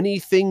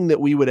 anything that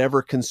we would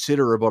ever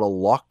consider about a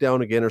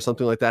lockdown again or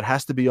something like that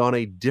has to be on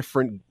a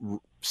different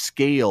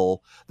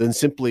scale than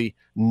simply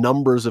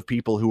numbers of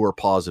people who are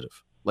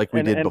positive, like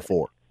we did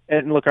before.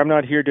 And look, I'm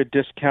not here to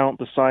discount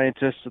the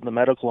scientists and the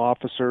medical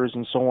officers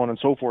and so on and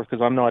so forth,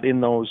 because I'm not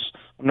in those.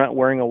 I'm not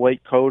wearing a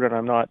white coat, and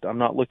I'm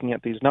not looking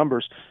at these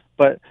numbers.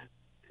 But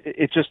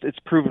it's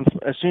proven,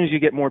 as soon as you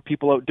get more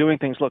people out doing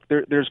things, look,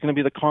 there's going to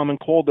be the common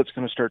cold that's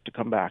going to start to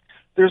come back.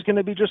 There's going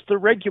to be just the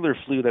regular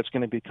flu that's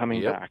going to be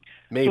coming back.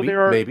 Maybe,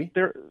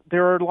 so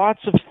there are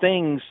lots of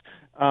things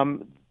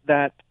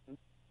that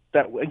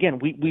again,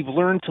 we've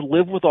learned to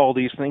live with all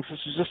these things. This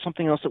is just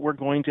something else that we're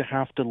going to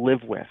have to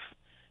live with.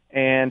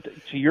 And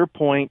to your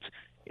point,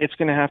 it's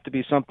going to have to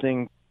be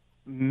something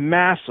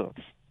massive,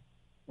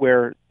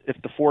 where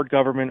if the Ford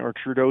government or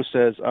Trudeau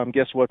says,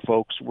 guess what,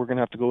 folks, we're going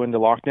to have to go into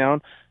lockdown,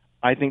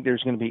 I think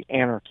there's going to be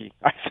anarchy.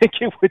 I think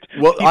it would.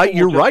 Well,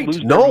 you're right. Lose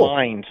their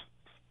mind.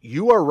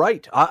 You are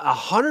right.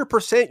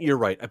 100% you're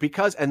right.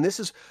 Because, and this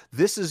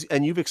is,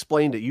 and you've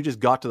explained it. You just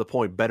got to the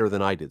point better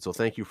than I did. So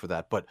thank you for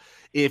that. But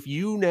if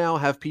you now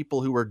have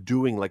people who are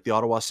doing like the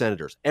Ottawa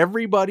Senators,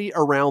 everybody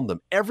around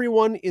them,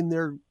 everyone in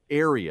their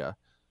area,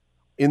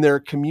 in their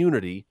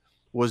community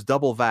was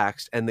double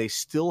vaxxed, and they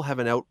still have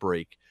an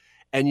outbreak.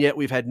 And yet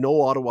we've had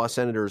no Ottawa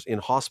Senators in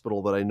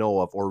hospital that I know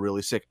of or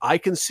really sick. I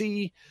can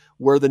see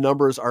where the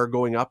numbers are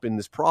going up in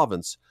this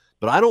province,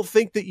 but I don't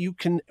think that you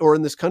can, or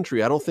in this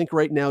country, I don't think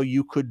right now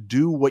you could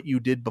do what you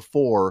did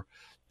before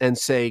and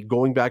say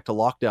going back to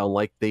lockdown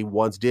like they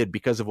once did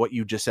because of what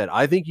you just said.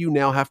 I think you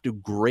now have to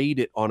grade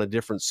it on a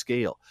different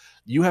scale.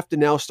 You have to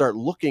now start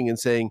looking and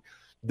saying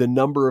the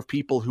number of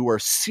people who are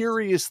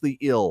seriously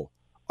ill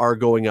are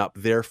going up.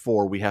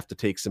 Therefore, we have to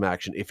take some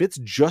action. If it's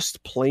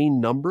just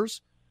plain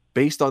numbers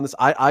based on this,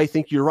 I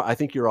think you're right. I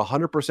think you're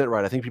 100%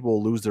 right. I think people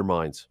will lose their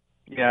minds.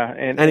 Yeah,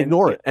 and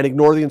ignore it and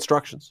ignore the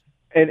instructions.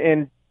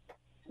 And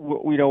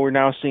we're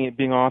now seeing it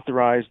being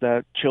authorized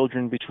that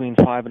children between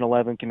 5 and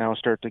 11 can now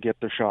start to get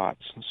their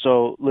shots.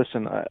 So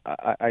listen,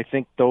 I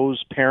think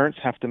those parents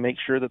have to make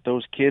sure that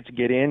those kids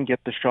get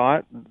the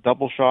shot,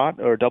 double shot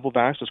or double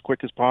vax as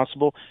quick as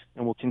possible,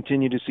 and we'll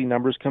continue to see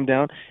numbers come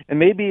down. And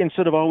maybe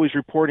instead of always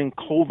reporting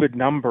COVID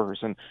numbers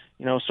and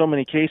so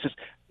many cases,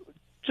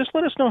 just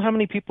let us know how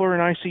many people are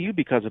in ICU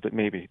because of it,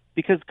 maybe,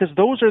 because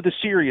those are the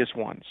serious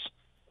ones.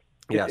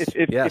 Yes.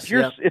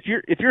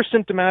 If you're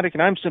symptomatic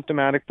and I'm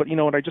symptomatic, but you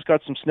know what, I just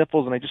got some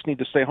sniffles and I just need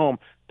to stay home,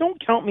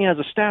 don't count me as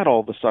a stat all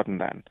of a sudden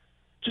then.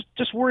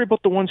 Just worry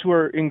about the ones who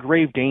are in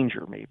grave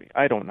danger, maybe.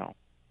 I don't know.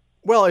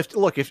 Well,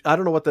 if I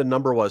don't know what the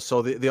number was.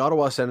 So the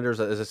Ottawa Senators,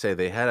 as I say,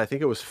 they had, I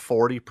think it was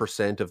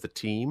 40% of the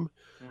team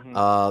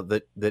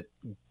that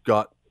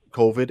got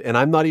COVID, and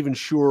I'm not even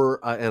sure.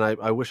 And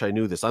I wish I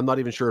knew this. I'm not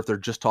even sure if they're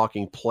just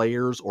talking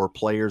players or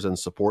players and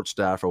support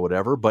staff or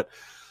whatever. But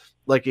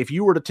like, if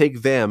you were to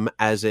take them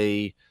as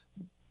a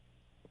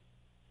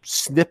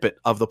snippet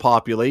of the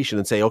population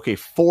and say, okay,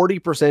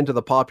 40% of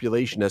the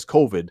population has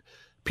COVID,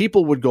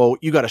 people would go,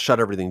 you got to shut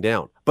everything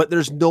down. But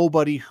there's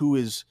nobody who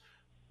is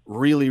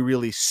really,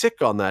 really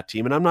sick on that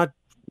team. And I'm not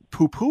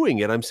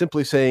poo-pooing it. I'm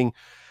simply saying,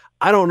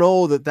 I don't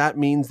know that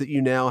means that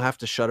you now have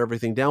to shut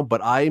everything down,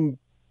 but I'm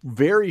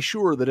very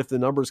sure that if the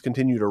numbers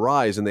continue to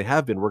rise, and they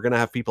have been, we're going to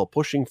have people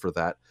pushing for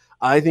that.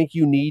 I think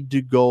you need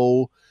to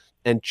go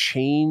and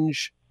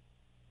change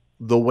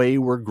the way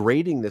we're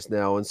grading this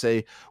now and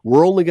say,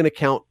 we're only going to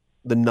count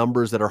the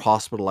numbers that are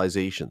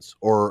hospitalizations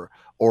or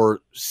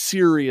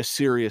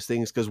serious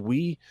things. Because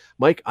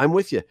Mike, I'm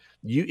with you.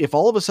 If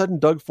all of a sudden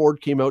Doug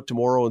Ford came out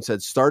tomorrow and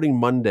said, starting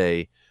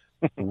Monday,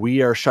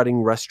 we are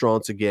shutting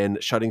restaurants again,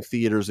 shutting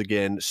theaters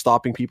again,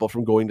 stopping people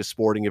from going to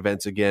sporting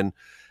events again,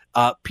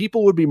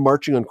 people would be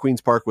marching on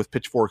Queen's Park with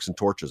pitchforks and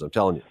torches. I'm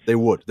telling you, they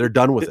would. They're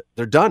done with it.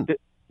 They're done.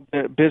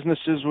 The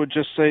businesses would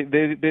just say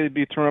they'd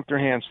be throwing up their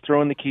hands,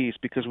 throwing the keys,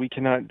 because we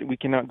cannot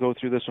go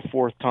through this a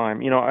fourth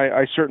time.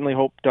 I certainly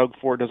hope Doug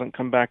Ford doesn't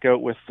come back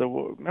out with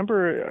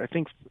remember, I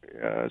think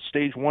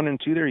stage 1 and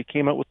 2 there, he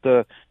came out with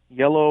the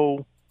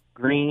yellow,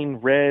 green,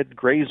 red,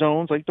 gray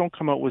zones. Like, don't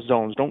come out with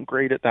zones. Don't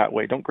grade it that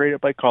way. Don't grade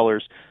it by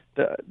colors.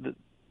 The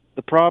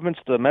province,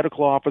 the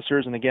medical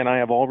officers, and again, I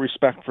have all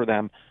respect for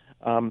them.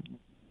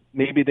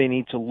 Maybe they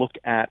need to look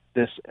at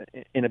this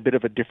in a bit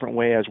of a different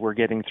way as we're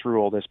getting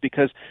through all this,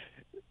 because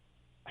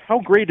how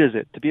great is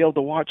it to be able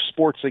to watch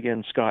sports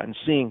again, Scott, and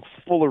seeing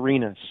full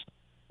arenas?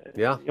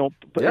 Yeah.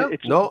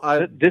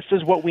 This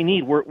is what we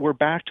need. We're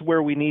back to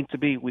where we need to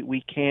be.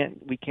 We can't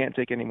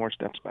take any more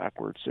steps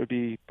backwards. It would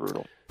be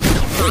brutal.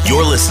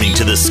 You're listening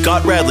to the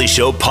Scott Radley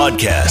Show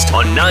podcast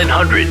on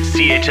 900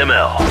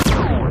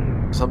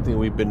 CHML. Something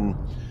we've been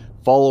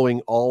following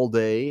all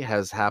day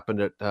has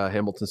happened at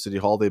Hamilton City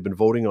Hall. They've been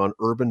voting on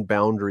urban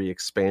boundary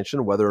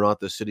expansion, whether or not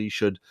the city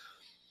should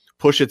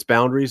push its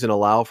boundaries and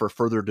allow for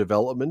further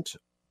development.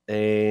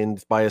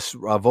 And by a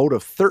vote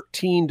of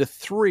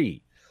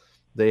 13-3,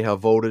 they have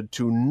voted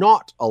to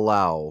not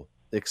allow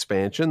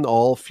expansion.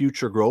 All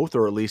future growth,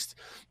 or at least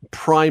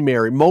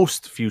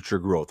most future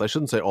growth, I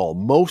shouldn't say all,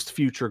 most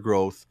future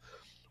growth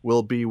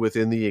will be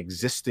within the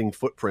existing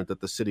footprint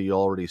that the city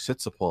already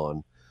sits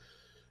upon.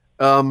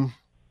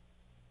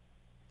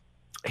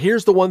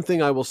 Here's the one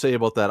thing I will say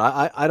about that.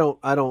 I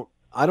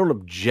don't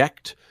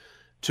object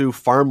to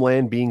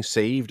farmland being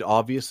saved.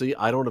 Obviously,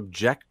 I don't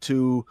object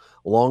to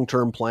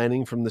long-term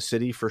planning from the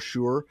city, for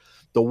sure.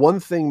 The one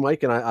thing,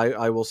 Mike, and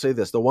I will say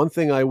this, the one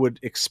thing I would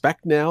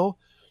expect now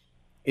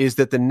is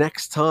that the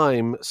next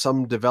time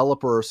some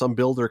developer or some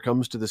builder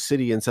comes to the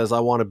city and says, I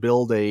want to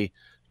build a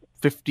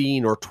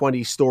 15 or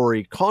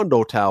 20-story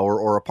condo tower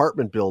or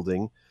apartment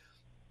building,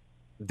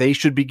 they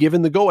should be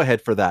given the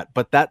go-ahead for that.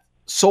 But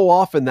so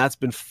often that's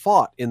been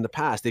fought in the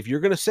past. If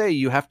you're going to say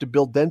you have to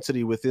build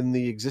density within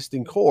the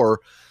existing core,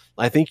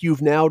 I think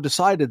you've now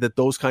decided that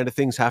those kind of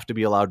things have to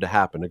be allowed to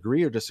happen.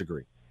 Agree or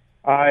disagree?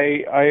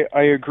 I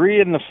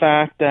agree in the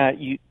fact that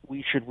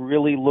we should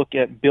really look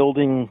at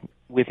building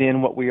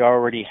within what we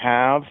already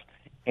have,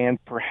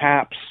 and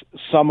perhaps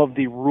some of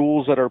the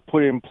rules that are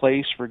put in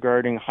place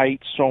regarding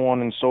height, so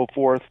on and so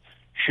forth,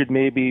 should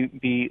maybe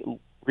be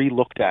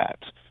relooked at,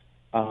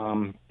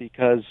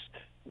 because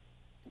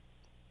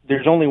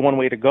there's only one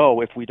way to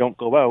go. If we don't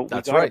go out,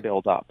 That's we got to right.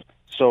 build up.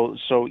 So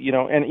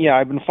and yeah,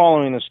 I've been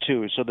following this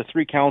too. So the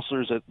three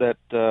councillors that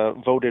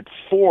voted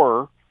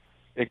for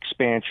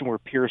expansion were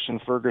Pearson,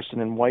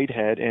 Ferguson, and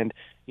Whitehead. And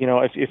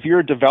if you're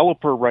a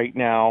developer right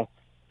now,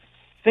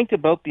 think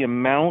about the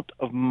amount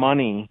of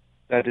money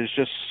that is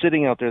just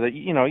sitting out there that,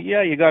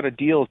 you got a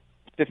deal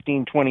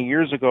 15, 20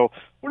 years ago.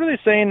 What are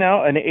they saying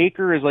now? An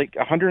acre is like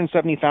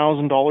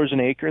 $170,000 an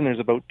acre, and there's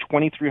about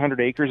 2,300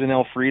 acres in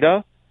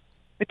Elfrida.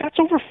 That's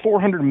over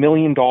 $400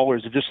 million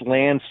of just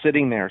land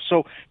sitting there.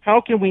 So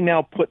how can we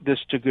now put this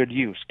to good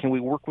use? Can we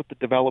work with the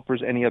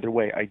developers any other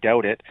way? I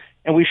doubt it.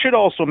 And we should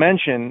also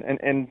mention,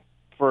 and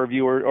for our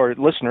viewers or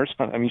listeners,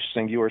 I'm used to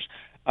saying viewers,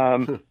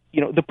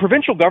 the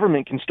provincial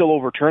government can still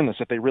overturn this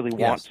if they really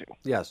want to.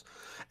 Yes.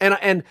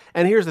 And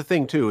here's the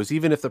thing too, is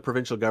even if the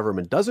provincial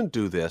government doesn't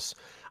do this,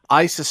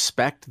 I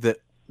suspect that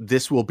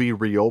this will be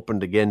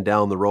reopened again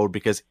down the road,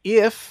 because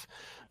if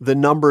the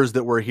numbers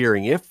that we're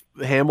hearing, if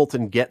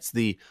Hamilton gets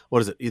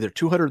either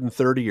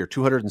 230 or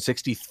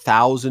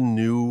 260,000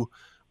 new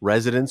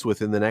residents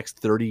within the next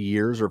 30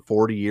 years or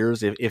 40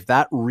 years, if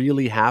that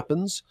really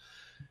happens,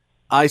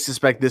 I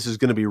suspect this is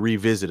going to be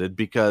revisited,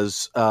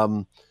 because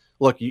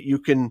look, you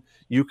can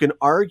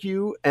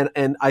argue,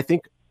 and I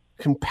think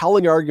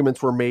compelling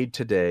arguments were made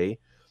today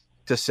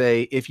to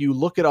say, if you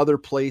look at other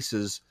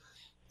places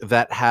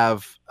that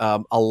have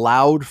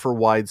allowed for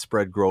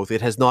widespread growth,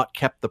 it has not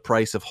kept the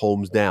price of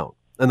homes down.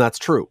 And that's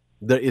true.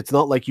 It's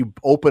not like you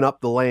open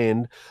up the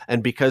land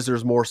and because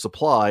there's more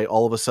supply,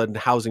 all of a sudden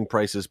housing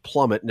prices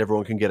plummet and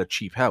everyone can get a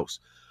cheap house.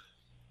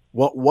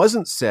 What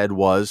wasn't said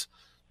was,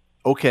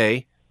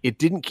 okay, it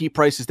didn't keep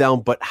prices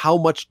down, but how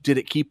much did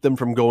it keep them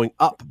from going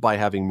up by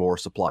having more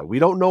supply? We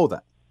don't know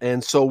that.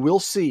 And so we'll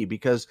see,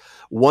 because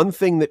one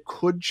thing that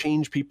could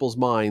change people's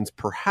minds,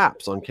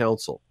 perhaps on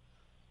council,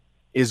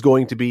 is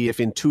going to be if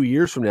in 2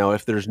 years from now,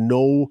 if there's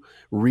no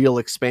real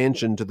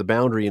expansion to the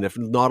boundary and if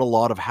not a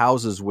lot of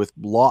houses with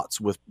lots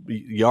with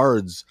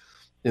yards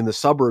in the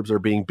suburbs are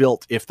being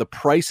built, if the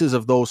prices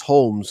of those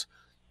homes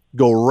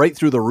go right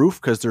through the roof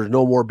because there's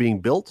no more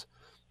being built,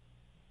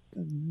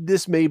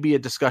 this may be a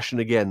discussion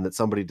again that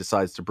somebody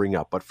decides to bring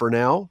up. But for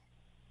now,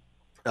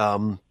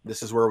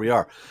 this is where we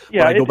are.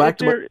 Yeah, I go back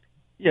to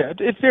Yeah,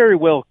 it very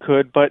well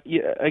could, but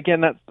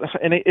again,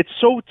 it's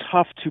so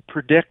tough to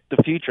predict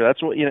the future.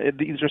 That's what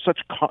these are such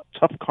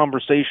tough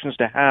conversations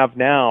to have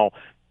now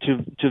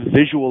to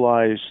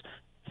visualize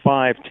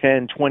 5,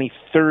 10, 20,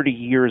 30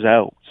 years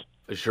out.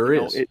 It sure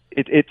is.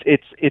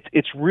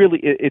 It's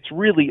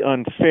really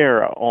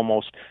unfair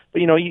almost.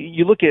 But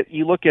you look at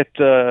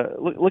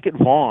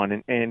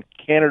Vaughan and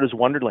Canada's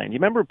Wonderland. You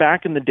remember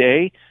back in the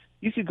day,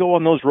 you could go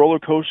on those roller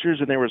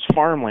coasters and there was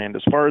farmland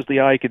as far as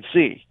the eye could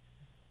see.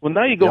 Well,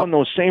 now you go on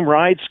those same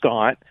rides,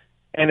 Scott,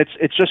 and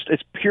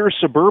it's pure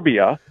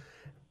suburbia.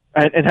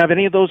 And have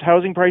any of those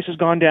housing prices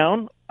gone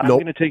down? I'm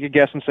going to take a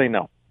guess and say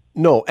no.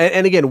 No,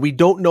 and again, we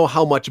don't know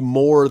how much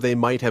more they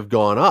might have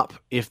gone up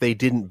if they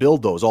didn't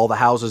build those, all the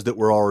houses that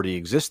were already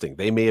existing.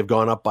 They may have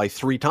gone up by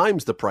 3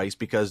 times the price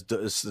because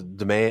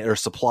demand or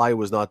supply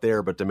was not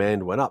there, but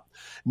demand went up.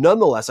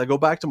 Nonetheless, I go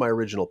back to my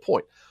original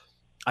point.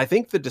 I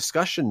think the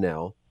discussion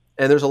now,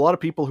 and there's a lot of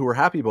people who are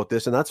happy about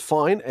this, and that's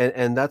fine.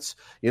 And that's,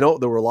 there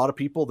were a lot of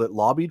people that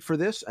lobbied for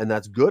this, and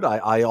that's good.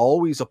 I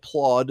always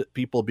applaud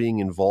people being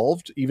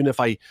involved, even if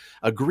I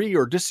agree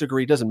or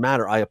disagree, doesn't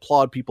matter. I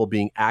applaud people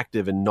being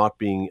active and not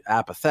being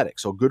apathetic.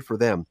 So good for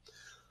them.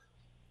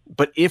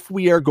 But if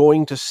we are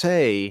going to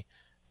say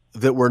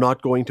that we're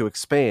not going to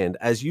expand,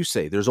 as you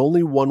say, there's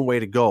only one way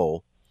to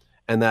go,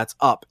 and that's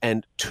up.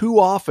 And too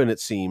often it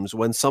seems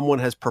when someone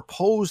has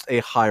proposed a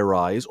high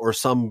rise or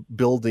some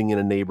building in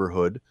a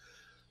neighborhood,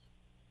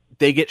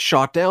 they get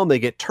shot down, they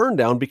get turned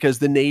down because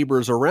the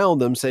neighbors around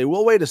them say,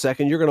 well, wait a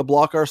second, you're going to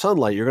block our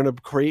sunlight. You're going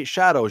to create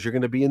shadows. You're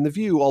going to be in the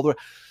view all the way.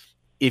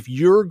 If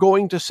you're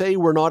going to say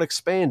we're not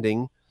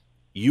expanding,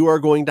 you are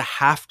going to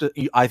have to,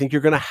 I think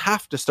you're going to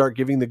have to start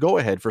giving the go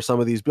ahead for some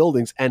of these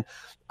buildings. And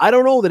I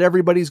don't know that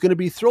everybody's going to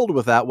be thrilled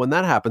with that when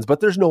that happens,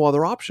 but there's no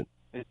other option.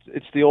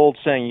 It's the old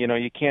saying,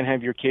 you can't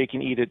have your cake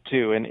and eat it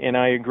too. And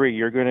I agree.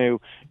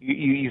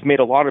 You've made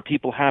a lot of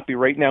people happy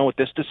right now with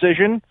this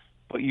decision,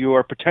 but you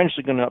are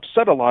potentially going to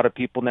upset a lot of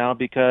people now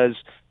because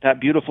that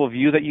beautiful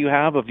view that you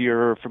have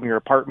from your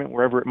apartment,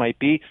 wherever it might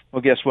be,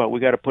 well, guess what? We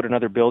got to put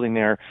another building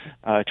there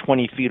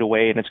 20 feet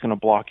away, and it's going to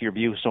block your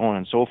view, so on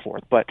and so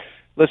forth. But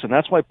listen,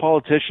 that's why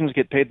politicians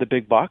get paid the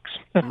big bucks.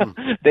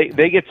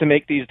 They get to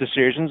make these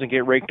decisions and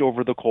get raked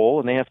over the coal,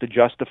 and they have to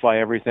justify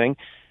everything.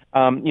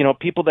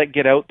 People that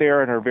get out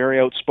there and are very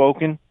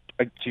outspoken,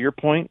 to your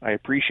point, I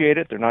appreciate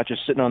it. They're not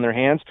just sitting on their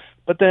hands.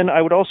 But then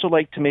I would also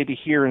like to maybe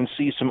hear and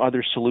see some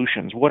other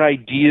solutions. What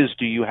ideas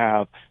do you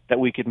have that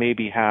we could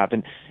maybe have?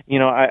 And,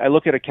 I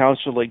look at a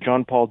councillor like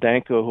John Paul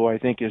Danko, who I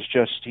think is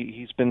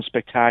he's been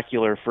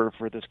spectacular for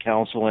this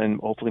council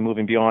and hopefully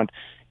moving beyond.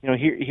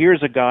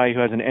 Here's a guy who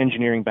has an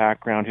engineering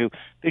background who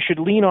they should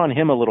lean on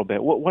him a little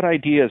bit. What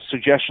ideas,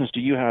 suggestions do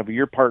you have of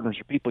your partners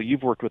or people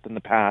you've worked with in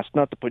the past?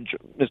 Not to put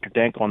Mr.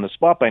 Danko on the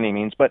spot by any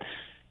means, but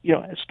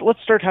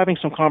let's start having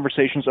some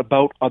conversations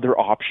about other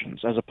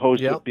options as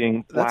opposed to it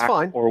being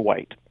black or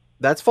white.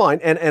 That's fine.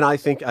 And I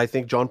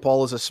think John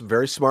Paul is a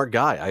very smart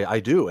guy. I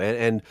do.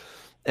 And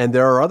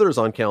there are others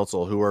on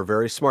council who are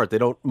very smart. They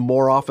don't,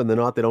 more often than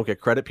not, they don't get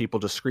credit.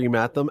 People just scream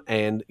at them.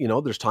 And,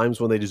 there's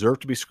times when they deserve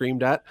to be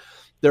screamed at.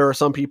 There are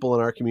some people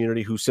in our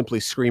community who simply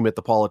scream at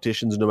the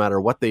politicians no matter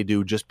what they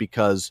do, just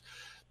because.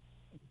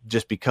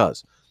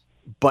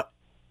 But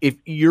if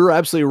you're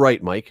absolutely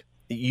right, Mike,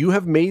 you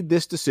have made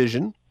this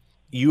decision.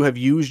 You have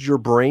used your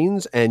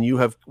brains and you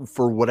have,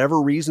 for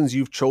whatever reasons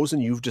you've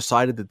chosen, you've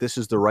decided that this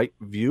is the right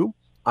view.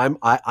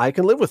 I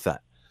can live with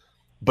that.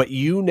 But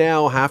you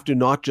now have to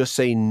not just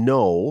say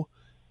no,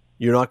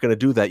 you're not going to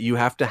do that. You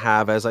have to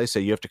have, as I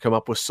say, you have to come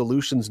up with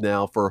solutions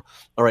now for,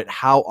 all right,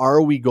 how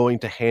are we going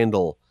to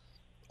handle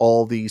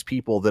all these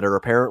people that are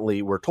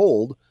apparently, we're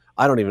told,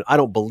 I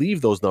don't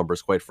believe those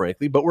numbers, quite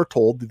frankly, but we're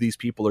told that these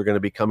people are going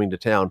to be coming to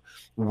town.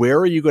 Where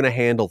are you going to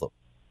handle them?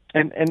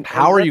 And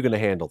how are you going to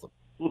handle them?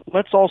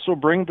 Let's also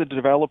bring the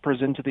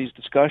developers into these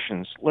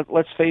discussions.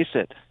 Let's face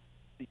it,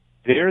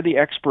 they're the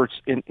experts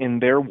in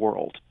their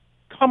world.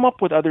 Come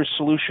up with other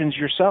solutions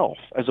yourself,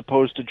 as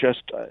opposed to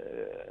just,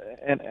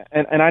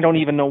 and I don't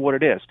even know what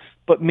it is.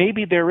 But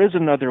maybe there is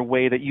another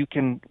way that you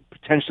can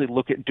potentially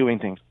look at doing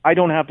things. I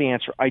don't have the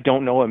answer. I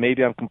don't know, and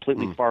maybe I'm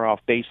completely far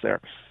off base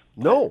there.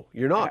 No,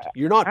 you're not.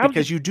 You're not,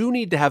 because you do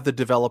need to have the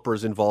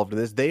developers involved in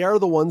this. They are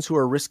the ones who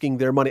are risking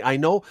their money. I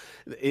know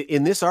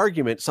in this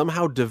argument,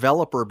 somehow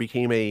developer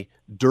became a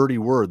dirty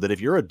word, that if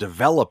you're a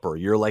developer,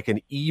 you're like an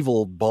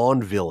evil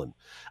Bond villain.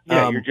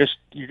 Yeah,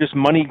 you're just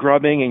money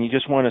grubbing, and you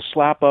just want to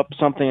slap up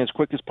something as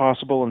quick as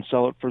possible and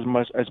sell it for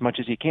as much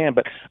as you can.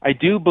 But I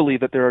do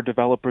believe that there are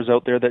developers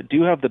out there that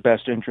do have the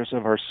best interests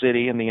of our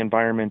city and the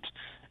environment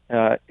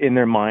in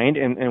their mind,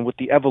 and with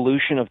the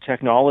evolution of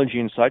technology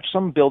and such,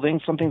 some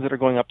buildings, some things that are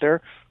going up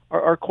there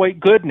are quite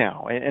good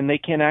now, and they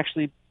can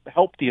actually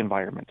help the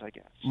environment, I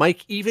guess.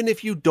 Mike, even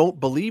if you don't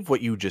believe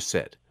what you just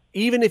said,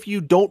 even if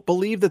you don't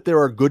believe that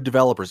there are good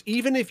developers,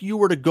 even if you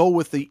were to go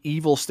with the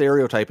evil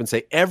stereotype and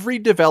say every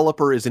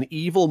developer is an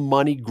evil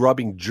money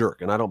grubbing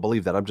jerk, and I don't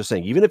believe that, I'm just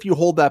saying, even if you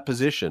hold that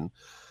position,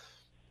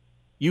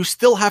 you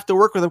still have to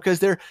work with them,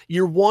 because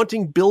you're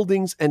wanting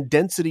buildings and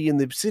density in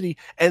the city,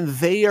 and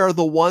they are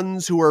the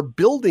ones who are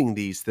building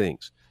these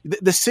things.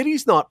 The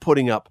city's not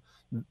putting up,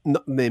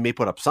 they may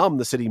put up some,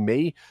 the city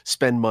may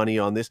spend money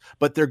on this,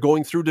 but they're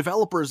going through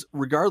developers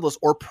regardless,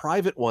 or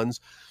private ones.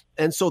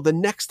 And so the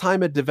next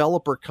time a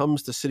developer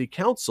comes to city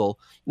council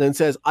and then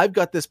says, I've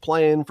got this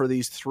plan for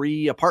these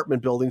 3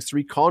 apartment buildings,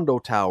 3 condo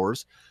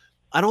towers,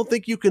 I don't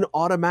think you can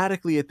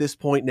automatically at this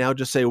point now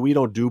just say, we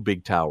don't do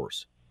big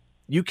towers.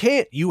 You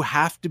can't. You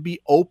have to be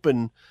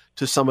open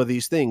to some of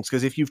these things,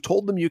 because if you've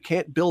told them you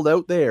can't build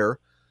out there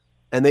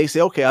and they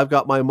say, okay, I've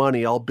got my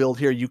money, I'll build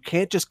here, you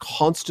can't just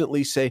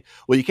constantly say,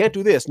 well, you can't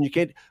do this, and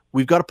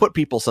we've got to put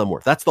people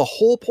somewhere. That's the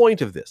whole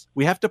point of this.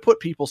 We have to put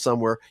people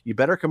somewhere. You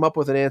better come up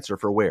with an answer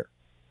for where.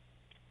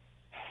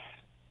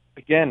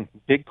 Again,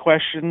 big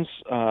questions,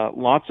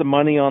 lots of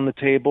money on the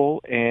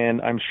table,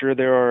 and I'm sure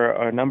there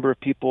are a number of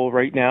people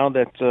right now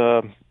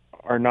that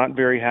are not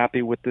very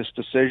happy with this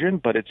decision,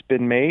 but it's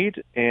been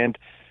made, and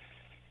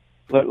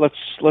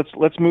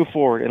let's move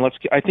forward, and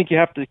I think you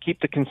have to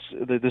keep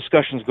the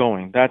discussions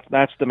going.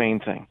 That's the main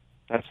thing.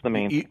 That's the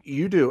main thing.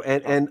 You do,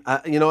 and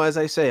as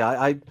I say,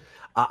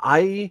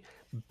 I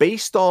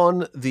based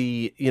on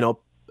the,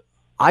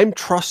 I'm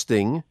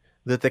trusting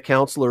that the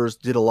counselors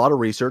did a lot of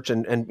research,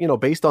 and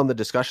based on the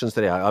discussions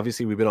today,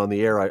 obviously we've been on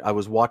the air. I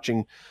was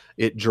watching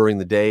it during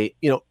the day.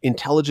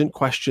 Intelligent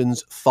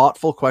questions,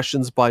 thoughtful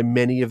questions by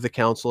many of the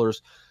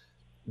counselors.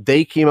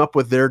 They came up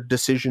with their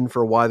decision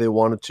for why they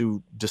wanted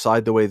to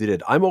decide the way they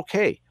did. I'm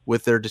okay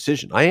with their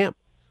decision. I am.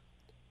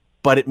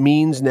 But it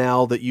means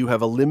now that you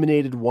have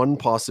eliminated one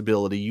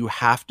possibility. You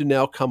have to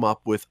now come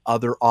up with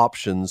other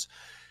options.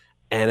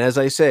 And as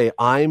I say,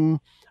 I'm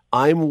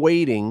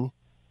waiting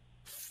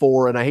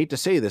for, and I hate to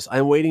say this,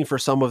 I'm waiting for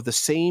some of the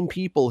same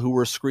people who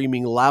were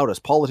screaming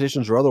loudest,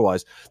 politicians or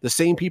otherwise, the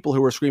same people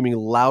who were screaming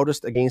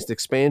loudest against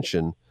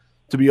expansion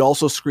to be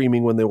also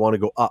screaming when they want to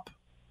go up.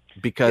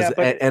 Because,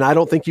 and I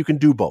don't think you can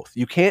do both.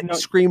 You can't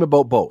scream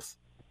about both.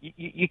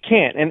 You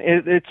can't. And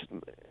it's,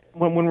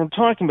 when we're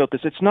talking about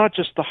this, it's not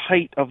just the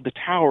height of the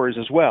towers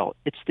as well.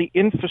 It's the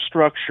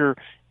infrastructure,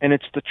 and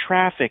it's the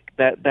traffic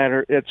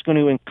that's going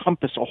to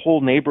encompass a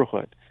whole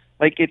neighborhood.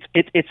 Like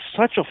it's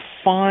such a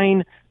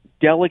fine,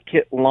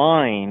 delicate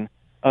line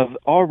of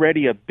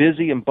already a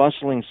busy and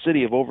bustling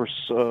city of over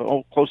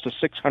close to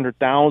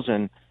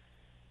 600,000,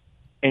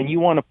 and you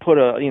want to put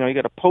you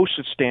got a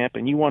postage stamp,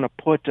 and you want to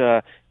put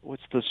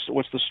what's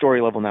the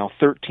story level now,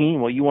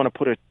 13? Well, you want to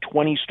put a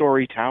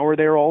 20-story tower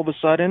there all of a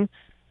sudden.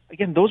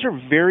 Again, those are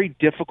very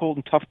difficult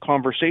and tough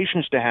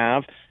conversations to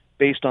have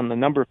based on the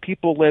number of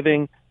people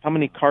living, how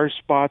many car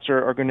spots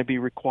are going to be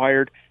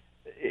required.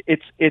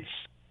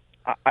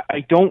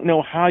 I don't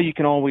know how you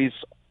can always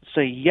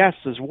say yes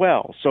as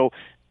well. So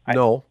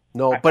no.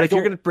 But if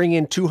you're going to bring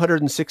in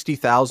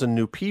 260,000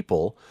 new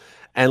people,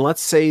 and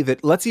let's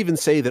even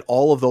say that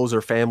all of those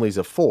are families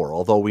of 4,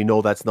 although we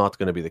know that's not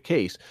going to be the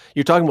case,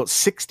 you're talking about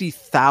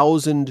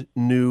 60,000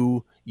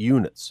 new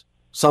units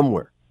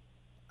somewhere.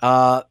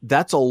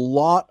 That's a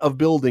lot of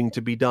building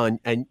to be done.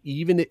 And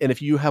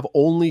if you have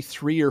only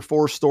 3 or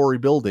 4 story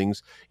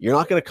buildings, you're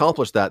not going to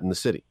accomplish that in the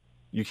city.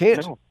 You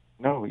can't.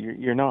 No,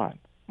 you're not.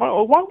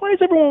 Why does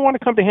everyone want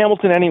to come to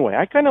Hamilton anyway?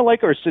 I kind of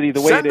like our city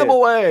the way it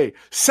is.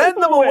 Send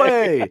them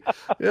away.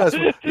 Yes,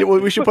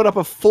 we should put up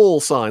a full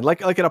sign,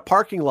 like in a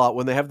parking lot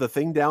when they have the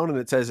thing down and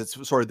it says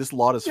this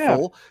lot is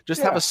full.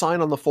 Just have a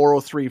sign on the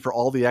 403 for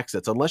all the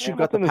exits, unless you've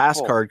got the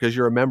pass card because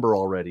you're a member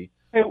already.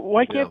 Hey,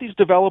 why can't these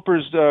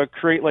developers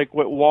create like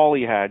what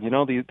Wally had?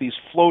 These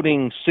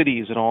floating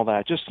cities and all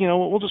that. Just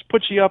we'll just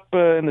put you up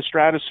in the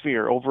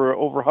stratosphere,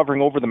 over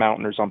hovering over the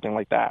mountain or something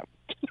like that.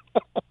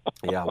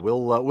 Yeah,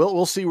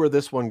 we'll see where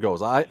this one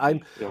goes.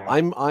 I'm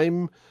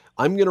going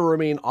to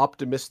remain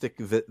optimistic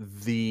that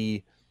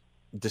the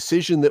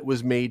decision that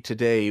was made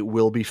today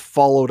will be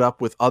followed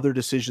up with other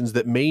decisions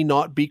that may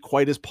not be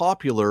quite as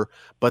popular,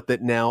 but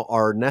that now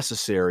are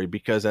necessary.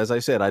 Because, as I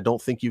said, I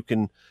don't think you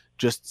can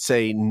just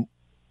say.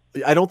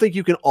 I don't think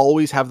you can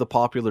always have the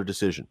popular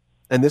decision.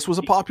 And this was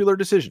a popular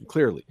decision,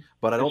 clearly.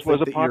 But I don't think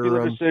this was a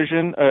popular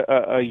decision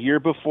a year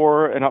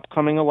before an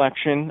upcoming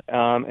election.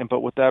 But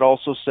with that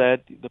also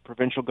said, the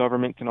provincial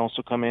government can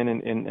also come in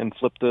and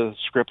flip the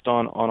script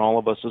on all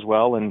of us as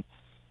well. And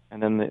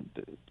and then the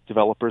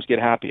developers get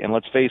happy. And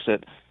let's face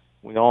it,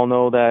 we all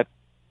know that,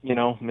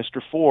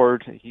 Mr.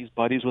 Ford, he's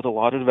buddies with a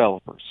lot of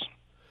developers.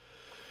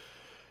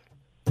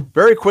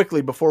 Very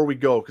quickly before we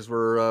go, because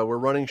we're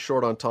running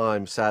short on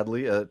time,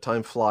 sadly.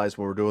 Time flies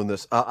when we're doing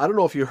this. I don't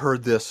know if you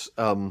heard this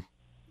on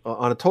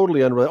a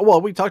totally unrelated.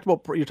 Well, you're talking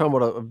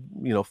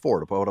about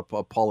Ford, about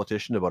a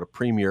politician, about a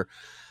premier.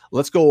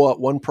 Let's go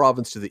one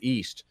province to the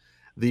east.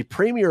 The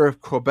premier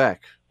of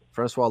Quebec,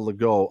 Francois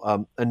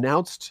Legault,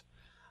 announced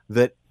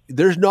that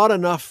there's not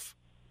enough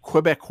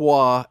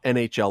Quebecois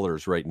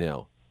NHLers right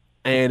now.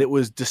 And it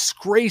was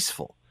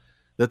disgraceful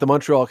that the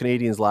Montreal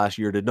Canadiens last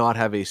year did not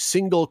have a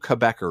single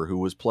Quebecer who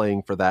was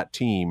playing for that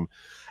team.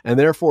 And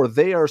therefore,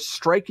 they are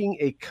striking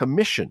a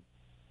commission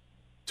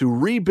to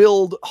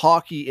rebuild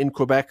hockey in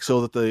Quebec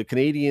so that the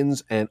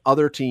Canadiens and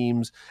other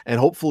teams, and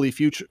hopefully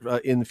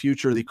in the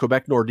future, the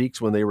Quebec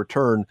Nordiques, when they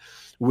return,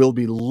 will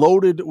be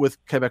loaded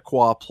with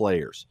Quebecois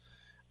players.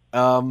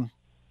 Do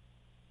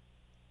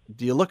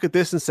you look at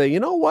this and say,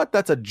 you know what,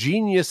 that's a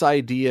genius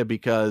idea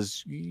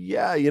because,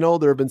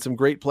 there have been some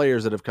great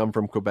players that have come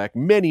from Quebec,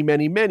 many,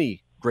 many,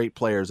 many great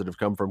players that have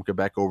come from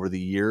Quebec over the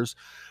years?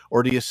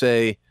 Or do you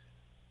say,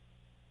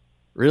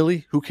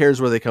 really, who cares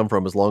where they come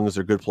from as long as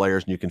they're good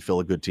players and you can fill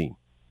a good team?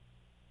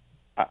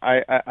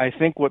 I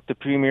think what the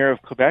Premier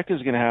of Quebec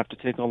is going to have to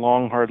take a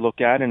long, hard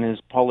look at, and his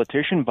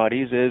politician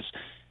buddies, is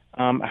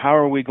how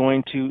are we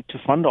going to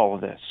fund all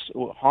of this?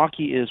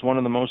 Hockey is one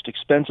of the most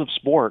expensive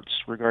sports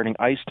regarding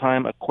ice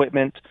time,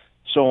 equipment,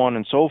 so on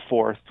and so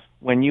forth.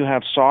 When you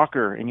have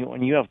soccer and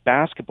you have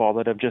basketball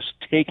that have just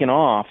taken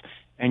off,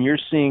 and you're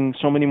seeing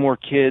so many more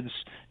kids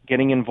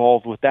getting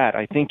involved with that,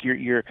 I think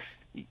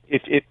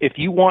if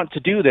you want to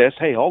do this,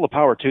 hey, all the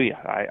power to you.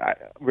 I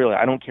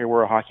don't care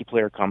where a hockey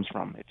player comes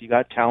from. If you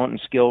got talent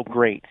and skill,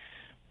 great.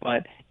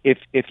 But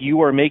if you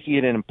are making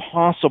it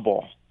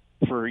impossible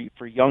for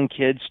young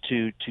kids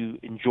to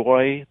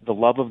enjoy the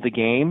love of the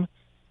game,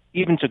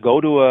 even to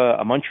go to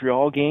a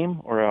Montreal game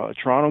or a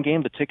Toronto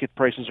game, the ticket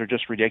prices are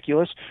just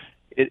ridiculous.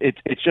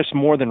 It's just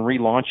more than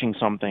relaunching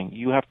something.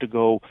 You have to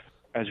go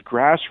as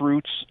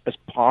grassroots as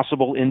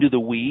possible into the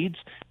weeds,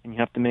 and you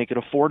have to make it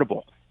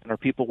affordable. And are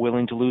people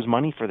willing to lose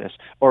money for this?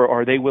 Or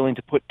are they willing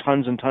to put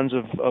tons and tons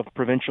of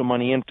provincial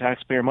money in,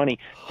 taxpayer money,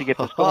 to get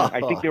this going?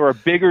 I think there are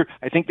bigger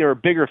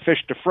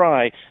fish to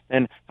fry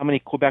than how many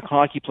Quebec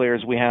hockey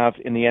players we have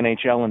in the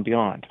NHL and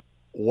beyond.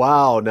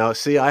 Wow. Now,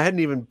 see, I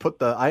hadn't even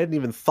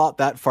thought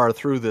that far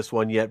through this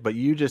one yet, but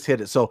you just hit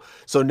it. So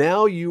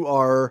now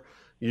you're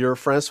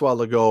Francois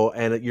Legault,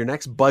 and at your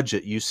next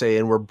budget, you say,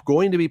 and we're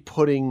going to be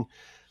putting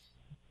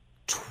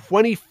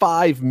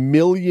 $25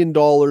 million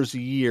a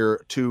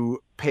year to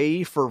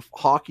pay for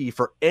hockey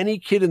for any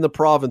kid in the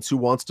province who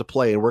wants to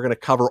play, and we're going to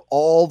cover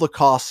all the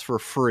costs for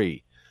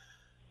free.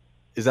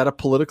 Is that a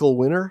political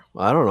winner?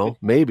 I don't know.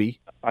 Maybe.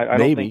 I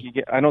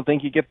don't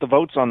think you get the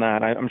votes on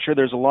that. I'm sure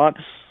there's a lot.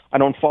 I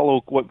don't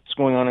follow what's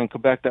going on in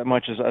Quebec that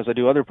much as I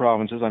do other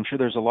provinces. I'm sure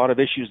there's a lot of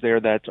issues there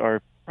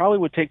that probably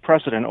would take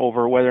precedent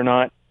over whether or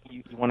not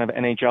you want to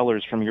have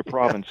NHLers from your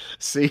province. Yeah.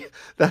 See,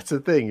 that's the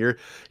thing.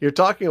 You're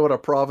talking about a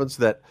province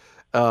that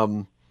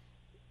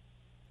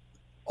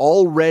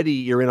already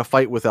you're in a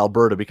fight with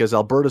Alberta, because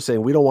Alberta's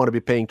saying we don't want to be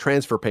paying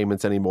transfer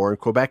payments anymore, and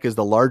Quebec is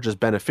the largest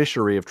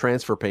beneficiary of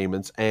transfer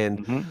payments.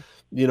 And,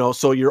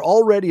 so you're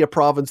already a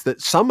province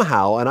that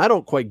somehow, and I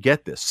don't quite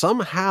get this,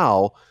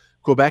 somehow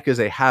Quebec is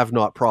a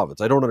have-not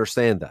province. I don't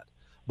understand that.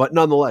 But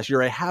nonetheless,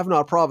 you're a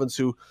have-not province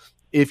who,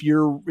 if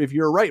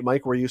you're right,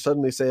 Mike, where you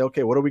suddenly say,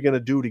 okay, what are we going to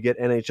do to get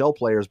NHL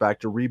players back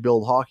to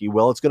rebuild hockey?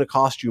 Well, it's going to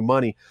cost you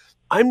money.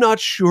 I'm not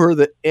sure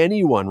that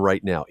anyone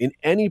right now in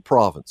any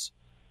province,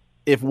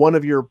 if one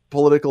of your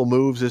political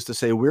moves is to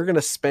say, we're going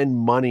to spend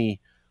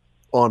money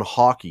on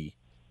hockey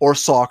or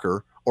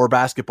soccer or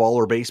basketball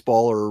or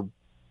baseball or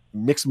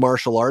mixed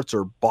martial arts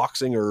or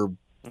boxing or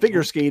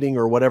figure skating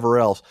or whatever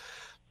else,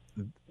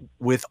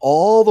 with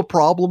all the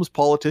problems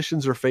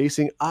politicians are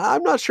facing,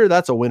 I'm not sure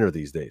that's a winner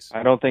these days.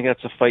 I don't think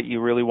that's a fight you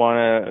really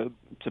want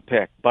to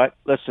pick. But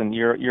listen,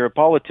 you're a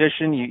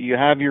politician. You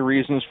have your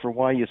reasons for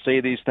why you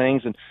say these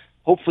things, and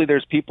hopefully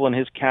there's people in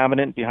his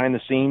cabinet behind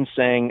the scenes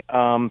saying,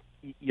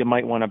 you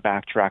might want to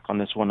backtrack on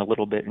this one a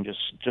little bit and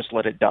just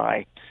let it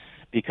die,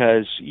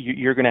 because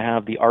you're going to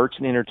have the arts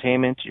and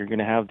entertainment, you're going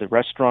to have the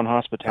restaurant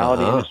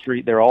hospitality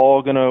industry. They're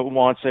all going to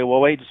want to say,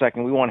 well, wait a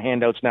second, we want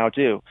handouts now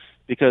too,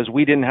 because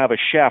we didn't have a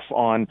chef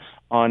on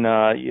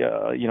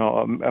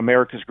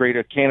Canada's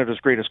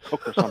Greatest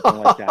Cook or something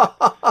like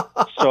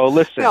that. So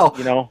listen,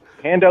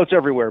 handouts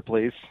everywhere,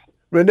 please.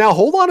 But now,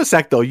 hold on a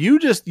sec, though.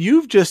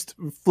 You've just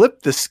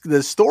flipped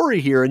the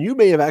story here, and you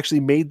may have actually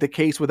made the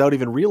case without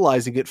even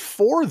realizing it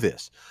for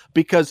this.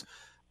 Because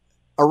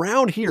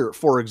around here,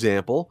 for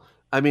example,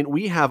 I mean,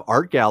 we have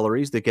art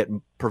galleries that get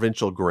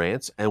provincial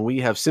grants, and we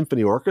have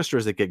symphony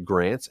orchestras that get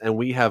grants, and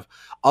we have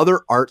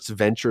other arts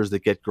ventures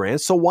that get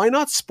grants. So why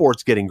not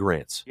sports getting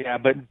grants? Yeah,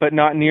 but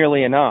not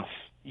nearly enough.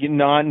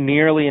 Not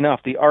nearly enough.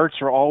 The arts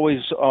are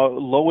always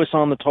lowest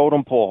on the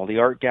totem pole. The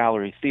art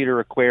gallery, theater,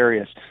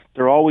 Aquarius,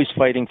 they're always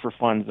fighting for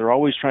funds. They're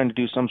always trying to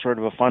do some sort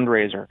of a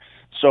fundraiser.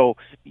 So,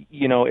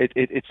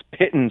 it's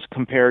pittance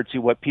compared to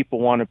what people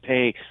want to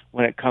pay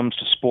when it comes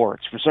to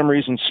sports. For some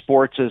reason,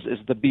 sports is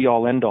the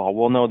be-all, end-all.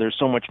 Well, no, there's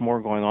so much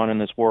more going on in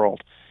this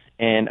world.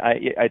 And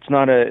I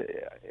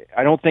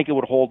don't think it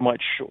would hold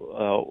much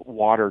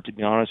water, to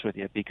be honest with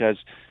you, because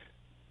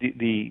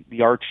the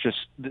arts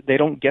they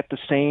don't get the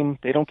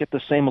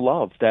same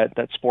love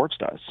that sports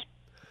does.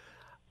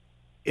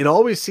 It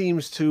always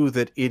seems too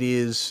that it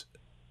is,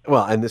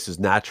 well, and this is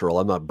natural,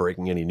 I'm not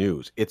breaking any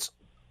news, it's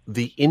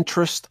the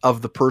interest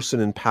of the person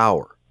in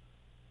power.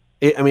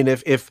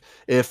 If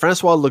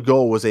Francois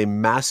Legault was a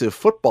massive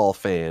football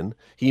fan,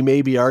 he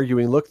may be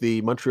arguing, look,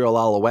 the Montreal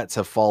Alouettes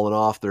have fallen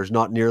off. There's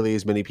not nearly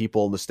as many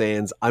people in the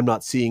stands. I'm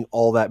not seeing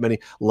all that many.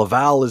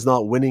 Laval is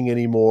not winning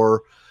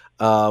anymore.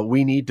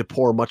 We need to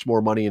pour much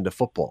more money into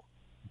football.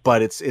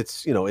 But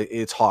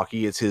it's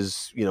hockey. It's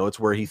his, it's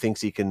where he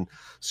thinks he can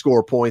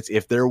score points.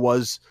 If there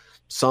was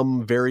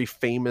some very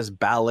famous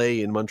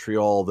ballet in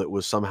Montreal that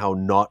was somehow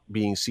not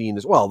being seen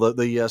as well,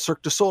 the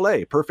Cirque du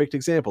Soleil, perfect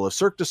example. If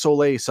Cirque du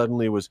Soleil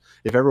suddenly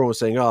if everyone was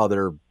saying, oh,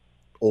 they're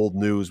old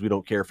news, we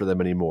don't care for them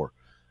anymore,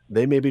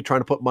 they may be trying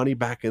to put money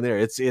back in there.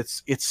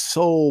 It's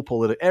so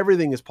political.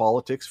 Everything is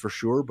politics for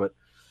sure, but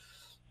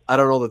I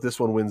don't know that this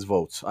one wins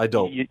votes. I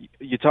don't.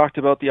 You talked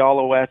about the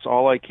Alouettes.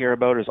 All I care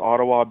about is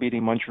Ottawa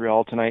beating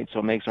Montreal tonight, so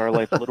it makes our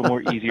life a little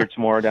more easier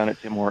tomorrow down at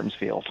Tim Hortons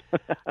Field.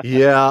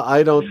 Yeah,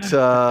 I don't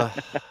know.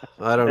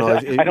 I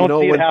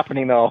don't see it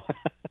happening, though.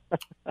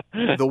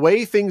 The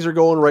way things are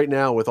going right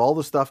now with all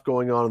the stuff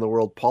going on in the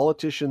world,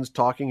 politicians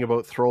talking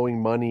about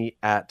throwing money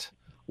at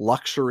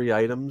luxury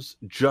items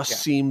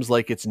just seems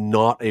like it's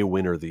not a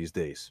winner these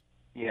days.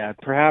 Yeah,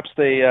 perhaps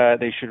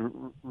they should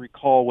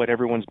recall what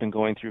everyone's been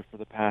going through for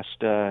the past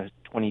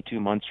 22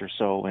 months or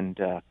so, and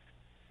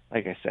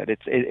like I said,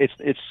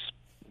 it's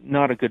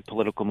not a good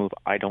political move,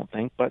 I don't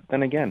think. But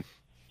then again,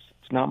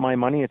 it's not my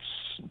money.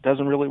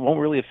 Won't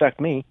really affect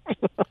me.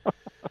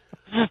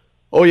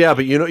 Oh yeah,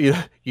 but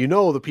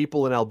the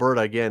people in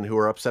Alberta again who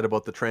are upset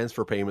about the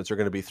transfer payments are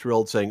going to be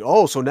thrilled, saying,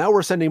 "Oh, so now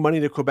we're sending money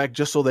to Quebec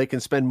just so they can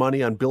spend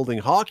money on building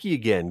hockey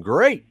again.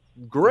 Great."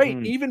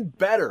 Even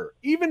better,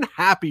 even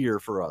happier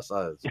for us.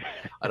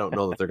 I don't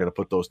know that they're going to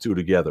put those two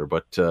together,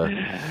 but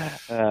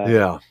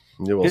yeah,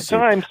 we'll good see.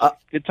 Times.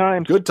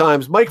 Good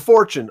times. Mike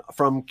Fortune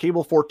from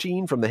Cable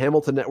 14 from the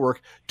Hamilton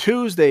Network,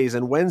 Tuesdays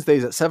and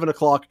Wednesdays at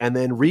 7:00, and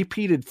then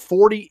repeated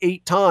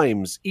 48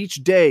 times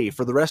each day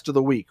for the rest of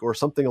the week, or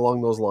something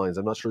along those lines.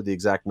 I'm not sure the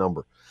exact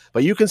number,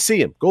 but you can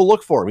see him. Go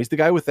look for him. He's the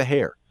guy with the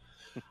hair.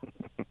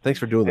 Thanks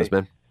for doing this,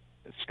 man.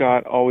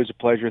 Scott, always a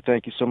pleasure.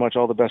 Thank you so much.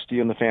 All the best to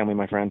you and the family,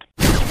 my friend.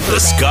 The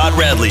Scott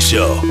Radley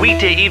Show.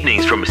 Weekday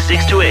evenings from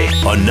 6 to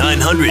 8 on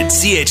 900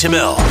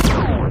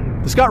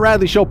 CHML. The Scott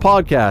Radley Show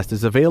podcast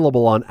is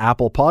available on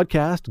Apple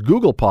Podcast,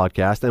 Google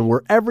Podcast, and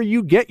wherever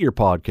you get your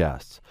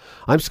podcasts.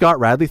 I'm Scott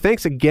Radley.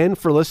 Thanks again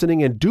for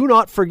listening, and do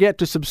not forget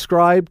to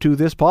subscribe to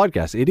this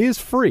podcast. It is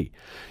free.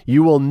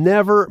 You will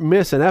never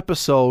miss an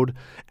episode,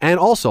 and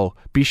also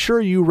be sure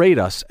you rate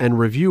us and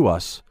review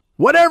us.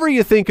 Whatever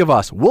you think of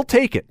us, we'll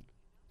take it.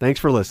 Thanks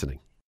for listening.